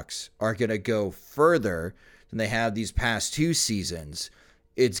Sox are going to go further than they have these past 2 seasons,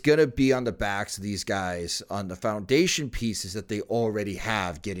 it's going to be on the backs of these guys, on the foundation pieces that they already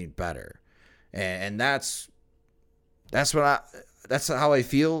have, getting better. And that's how I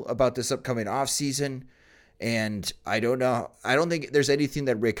feel about this upcoming offseason. And I don't think there's anything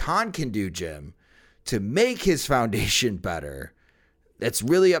that Rick Hahn can do, Jim, to make his foundation better. That's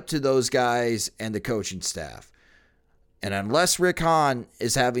really up to those guys and the coaching staff. And unless Rick Hahn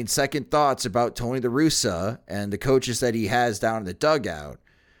is having second thoughts about Tony La Russa and the coaches that he has down in the dugout,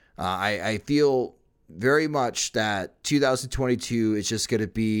 I feel very much that 2022 is just going to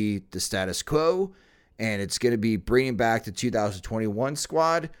be the status quo, and it's going to be bringing back the 2021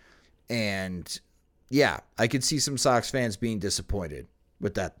 squad. And yeah, I could see some Sox fans being disappointed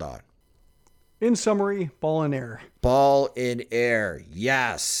with that thought. In summary, ball in air. Ball in air.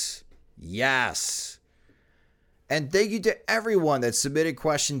 Yes. Yes. And thank you to everyone that submitted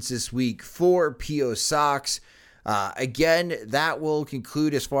questions this week for PO Sox. Again, that will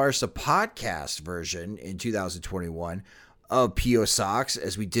conclude as far as the podcast version in 2021 of PO Sox,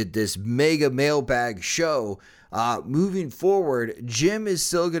 as we did this mega mailbag show. Moving forward, Jim is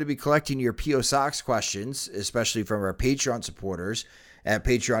still going to be collecting your PO Sox questions, especially from our Patreon supporters at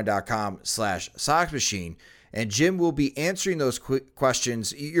patreon.com/SoxMachine. And Jim will be answering those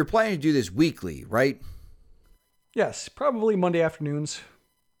questions. You're planning to do this weekly, right? Yes, probably Monday afternoons.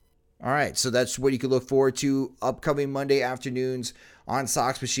 All right, so that's what you can look forward to upcoming Monday afternoons on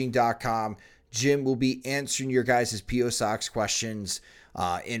SoxMachine.com. Jim will be answering your guys' PO Sox questions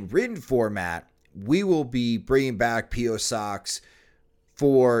in written format. We will be bringing back PO Sox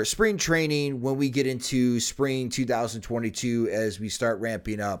for spring training when we get into spring 2022, as we start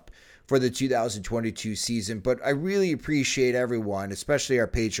ramping up for the 2022 season. But I really appreciate everyone, especially our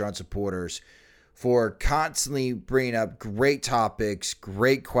Patreon supporters, for constantly bringing up great topics,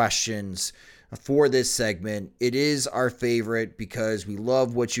 great questions for this segment. It is our favorite because we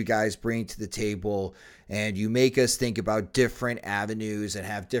love what you guys bring to the table, and you make us think about different avenues and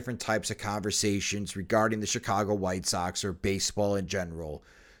have different types of conversations regarding the Chicago White Sox or baseball in general.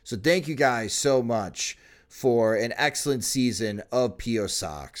 So thank you guys so much for an excellent season of PO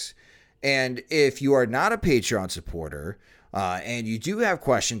Sox. And if you are not a Patreon supporter, and you do have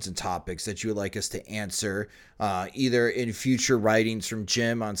questions and topics that you would like us to answer, either in future writings from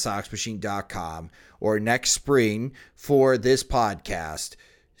Jim on SoxMachine.com or next spring for this podcast,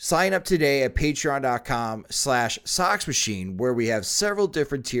 sign up today at patreon.com/SoxMachine, where we have several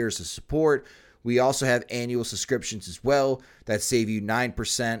different tiers of support. We also have annual subscriptions as well that save you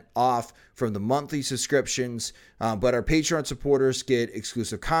 9% off from the monthly subscriptions. But our Patreon supporters get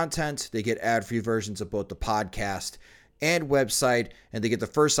exclusive content. They get ad-free versions of both the podcast and website, and they get the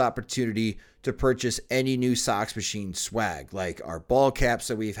first opportunity to purchase any new Sox Machine swag, like our ball caps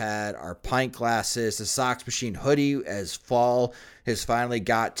that we've had, our pint glasses, the Sox Machine hoodie, as fall has finally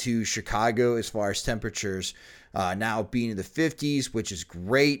got to Chicago as far as temperatures now being in the 50s, which is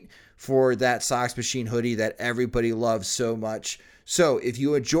great for that Sox Machine hoodie that everybody loves so much. So if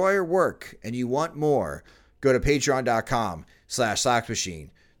you enjoy our work and you want more, go to patreon.com/SoxMachine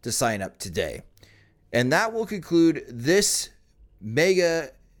to sign up today. And that will conclude this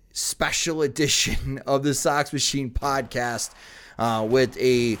mega special edition of the Sox Machine podcast with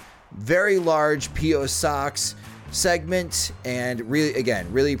a very large PO Sox segment. And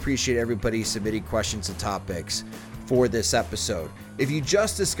really appreciate everybody submitting questions and topics for this episode. If you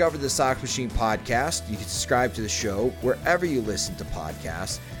just discovered the Sox Machine podcast, you can subscribe to the show wherever you listen to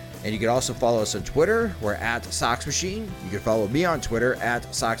podcasts. And you can also follow us on Twitter. We're at Sox Machine. You can follow me on Twitter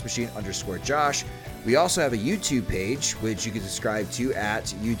at SoxMachine_Josh. We also have a YouTube page, which you can subscribe to at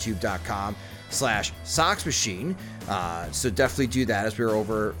youtube.com/SoxMachine. So definitely do that, as we're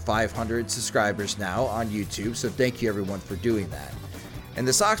over 500 subscribers now on YouTube. So thank you everyone for doing that. And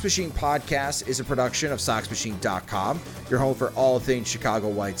the Sox Machine podcast is a production of SoxMachine.com, your home for all things Chicago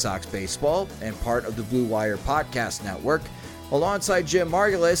White Sox baseball, and part of the Blue Wire Podcast Network. Alongside Jim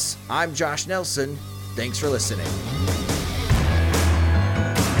Margulis, I'm Josh Nelson. Thanks for listening.